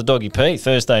 fucking come to the Doggy P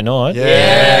Thursday night.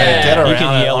 Yeah. Get around You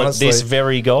can yell honestly. at this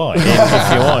very guy if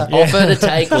you want. Offer to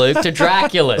take Luke to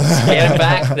Dracula's. Get him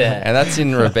back there. And that's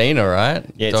in Rabina, right?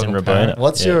 Yeah, it's in Dog and Rabina.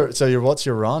 What's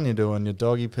your run you're doing? Your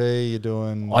Doggy P, you're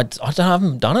doing... I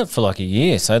haven't done it for like a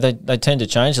year, so they tend to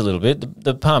change a little bit.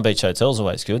 The Palm Beach Hotel's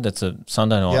always good. That's a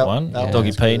Sunday night Yep, one. that Doggy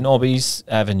one's P, good. Nobby's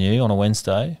Avenue on a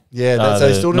Wednesday. Yeah, that's the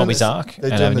they still doing Nobby's this- Arc.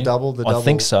 They're at doing the Avenue. double. I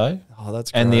think so. Oh,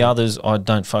 that's great. And the others, I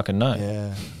don't fucking know.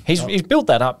 Yeah. He's built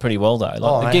that up pretty well though. Like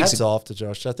Oh, the man, gigs hats off to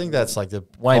Josh. I think that's like the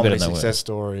Way better comedy than they success were.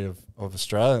 story of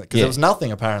Australia. Because Yeah. there was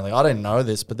nothing apparently. I didn't know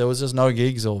this, but there was just no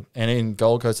gigs and in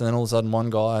Gold Coast, and then all of a sudden one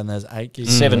guy and there's 8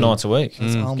 gigs. 7 nights a week.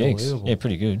 That's Gigs. unbelievable. Yeah,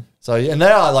 pretty good. So and they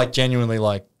are like genuinely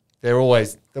like they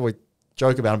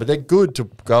joke about it, but they're good to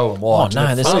go and watch. Oh, no,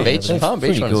 They're they're fun. so- Palm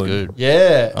Beach pretty one's good. good.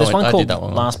 Yeah. There's I one did called that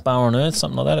one Last Bar on Earth,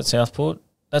 something like that at Southport.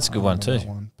 That's a good one too.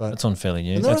 But That's on fairly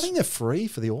new. and I That's- think they're free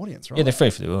for the audience, right? yeah, they're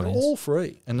free for the They're audience. all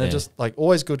free, and they're Yeah. just like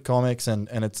always good comics, and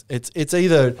it's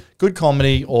either good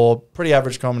comedy or pretty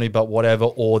average comedy, but whatever,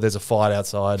 or there's a fight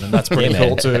outside, and that's pretty Yeah, cool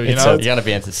man. too. You It's know, You're gonna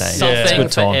be entertained. Something good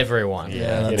for time. everyone. yeah,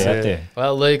 Get that's out it. there.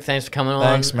 Well, Luke, thanks for coming on.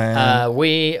 Thanks, man.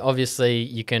 We obviously,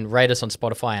 you can rate us on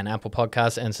Spotify and Apple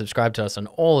Podcasts and subscribe to us on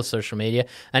all the social media.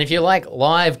 And if you like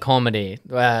live comedy,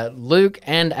 Luke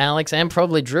and Alex and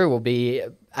probably Drew will be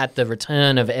at the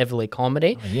return of Everly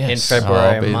Comedy yes. in February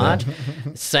I'll and be March.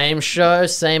 Same show,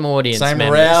 same audience Same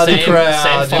members. rowdy same,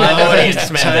 crowd. Same 5 audience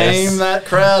Tame members. that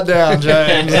crowd down,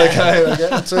 James. Okay, we're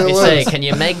getting too We say, loose. can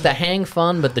you make the hang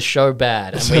fun but the show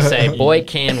bad? And we say, boy,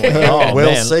 can we. Oh, We'll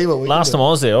man. see what we Last can do. time I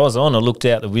was there, I looked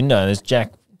out the window and there's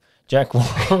Jack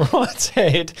White's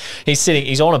head.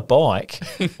 He's on a bike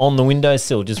on the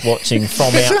windowsill just watching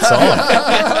from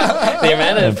outside. The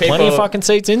amount of And people... plenty of fucking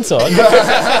seats inside.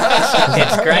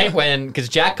 It's great because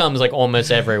Jack comes like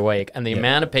almost every week, and the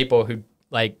amount of people who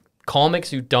like comics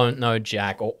who don't know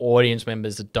Jack or audience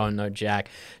members that don't know Jack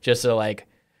just are like.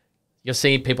 You'll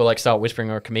see people like start whispering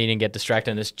or a comedian get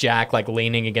distracted, and it's Jack like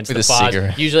leaning against With the a bar,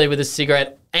 cigarette. usually with a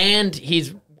cigarette, and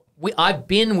I've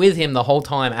been with him the whole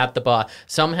time at the bar.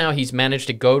 Somehow he's managed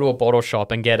to go to a bottle shop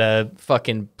and get a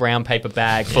fucking brown paper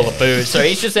bag full of booze. So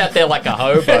he's just out there like a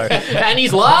hobo, and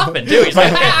he's laughing too. He's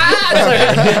like,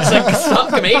 so some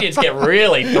comedians get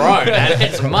really thrown, and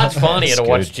it's much funnier to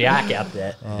watch Jack out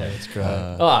there. Oh, that's great.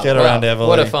 Oh, Get well, around Everly.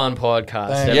 What a fun podcast,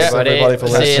 Thanks, everybody. everybody, for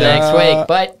See you listening. next week.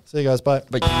 Bye. See you guys. Bye.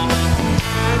 But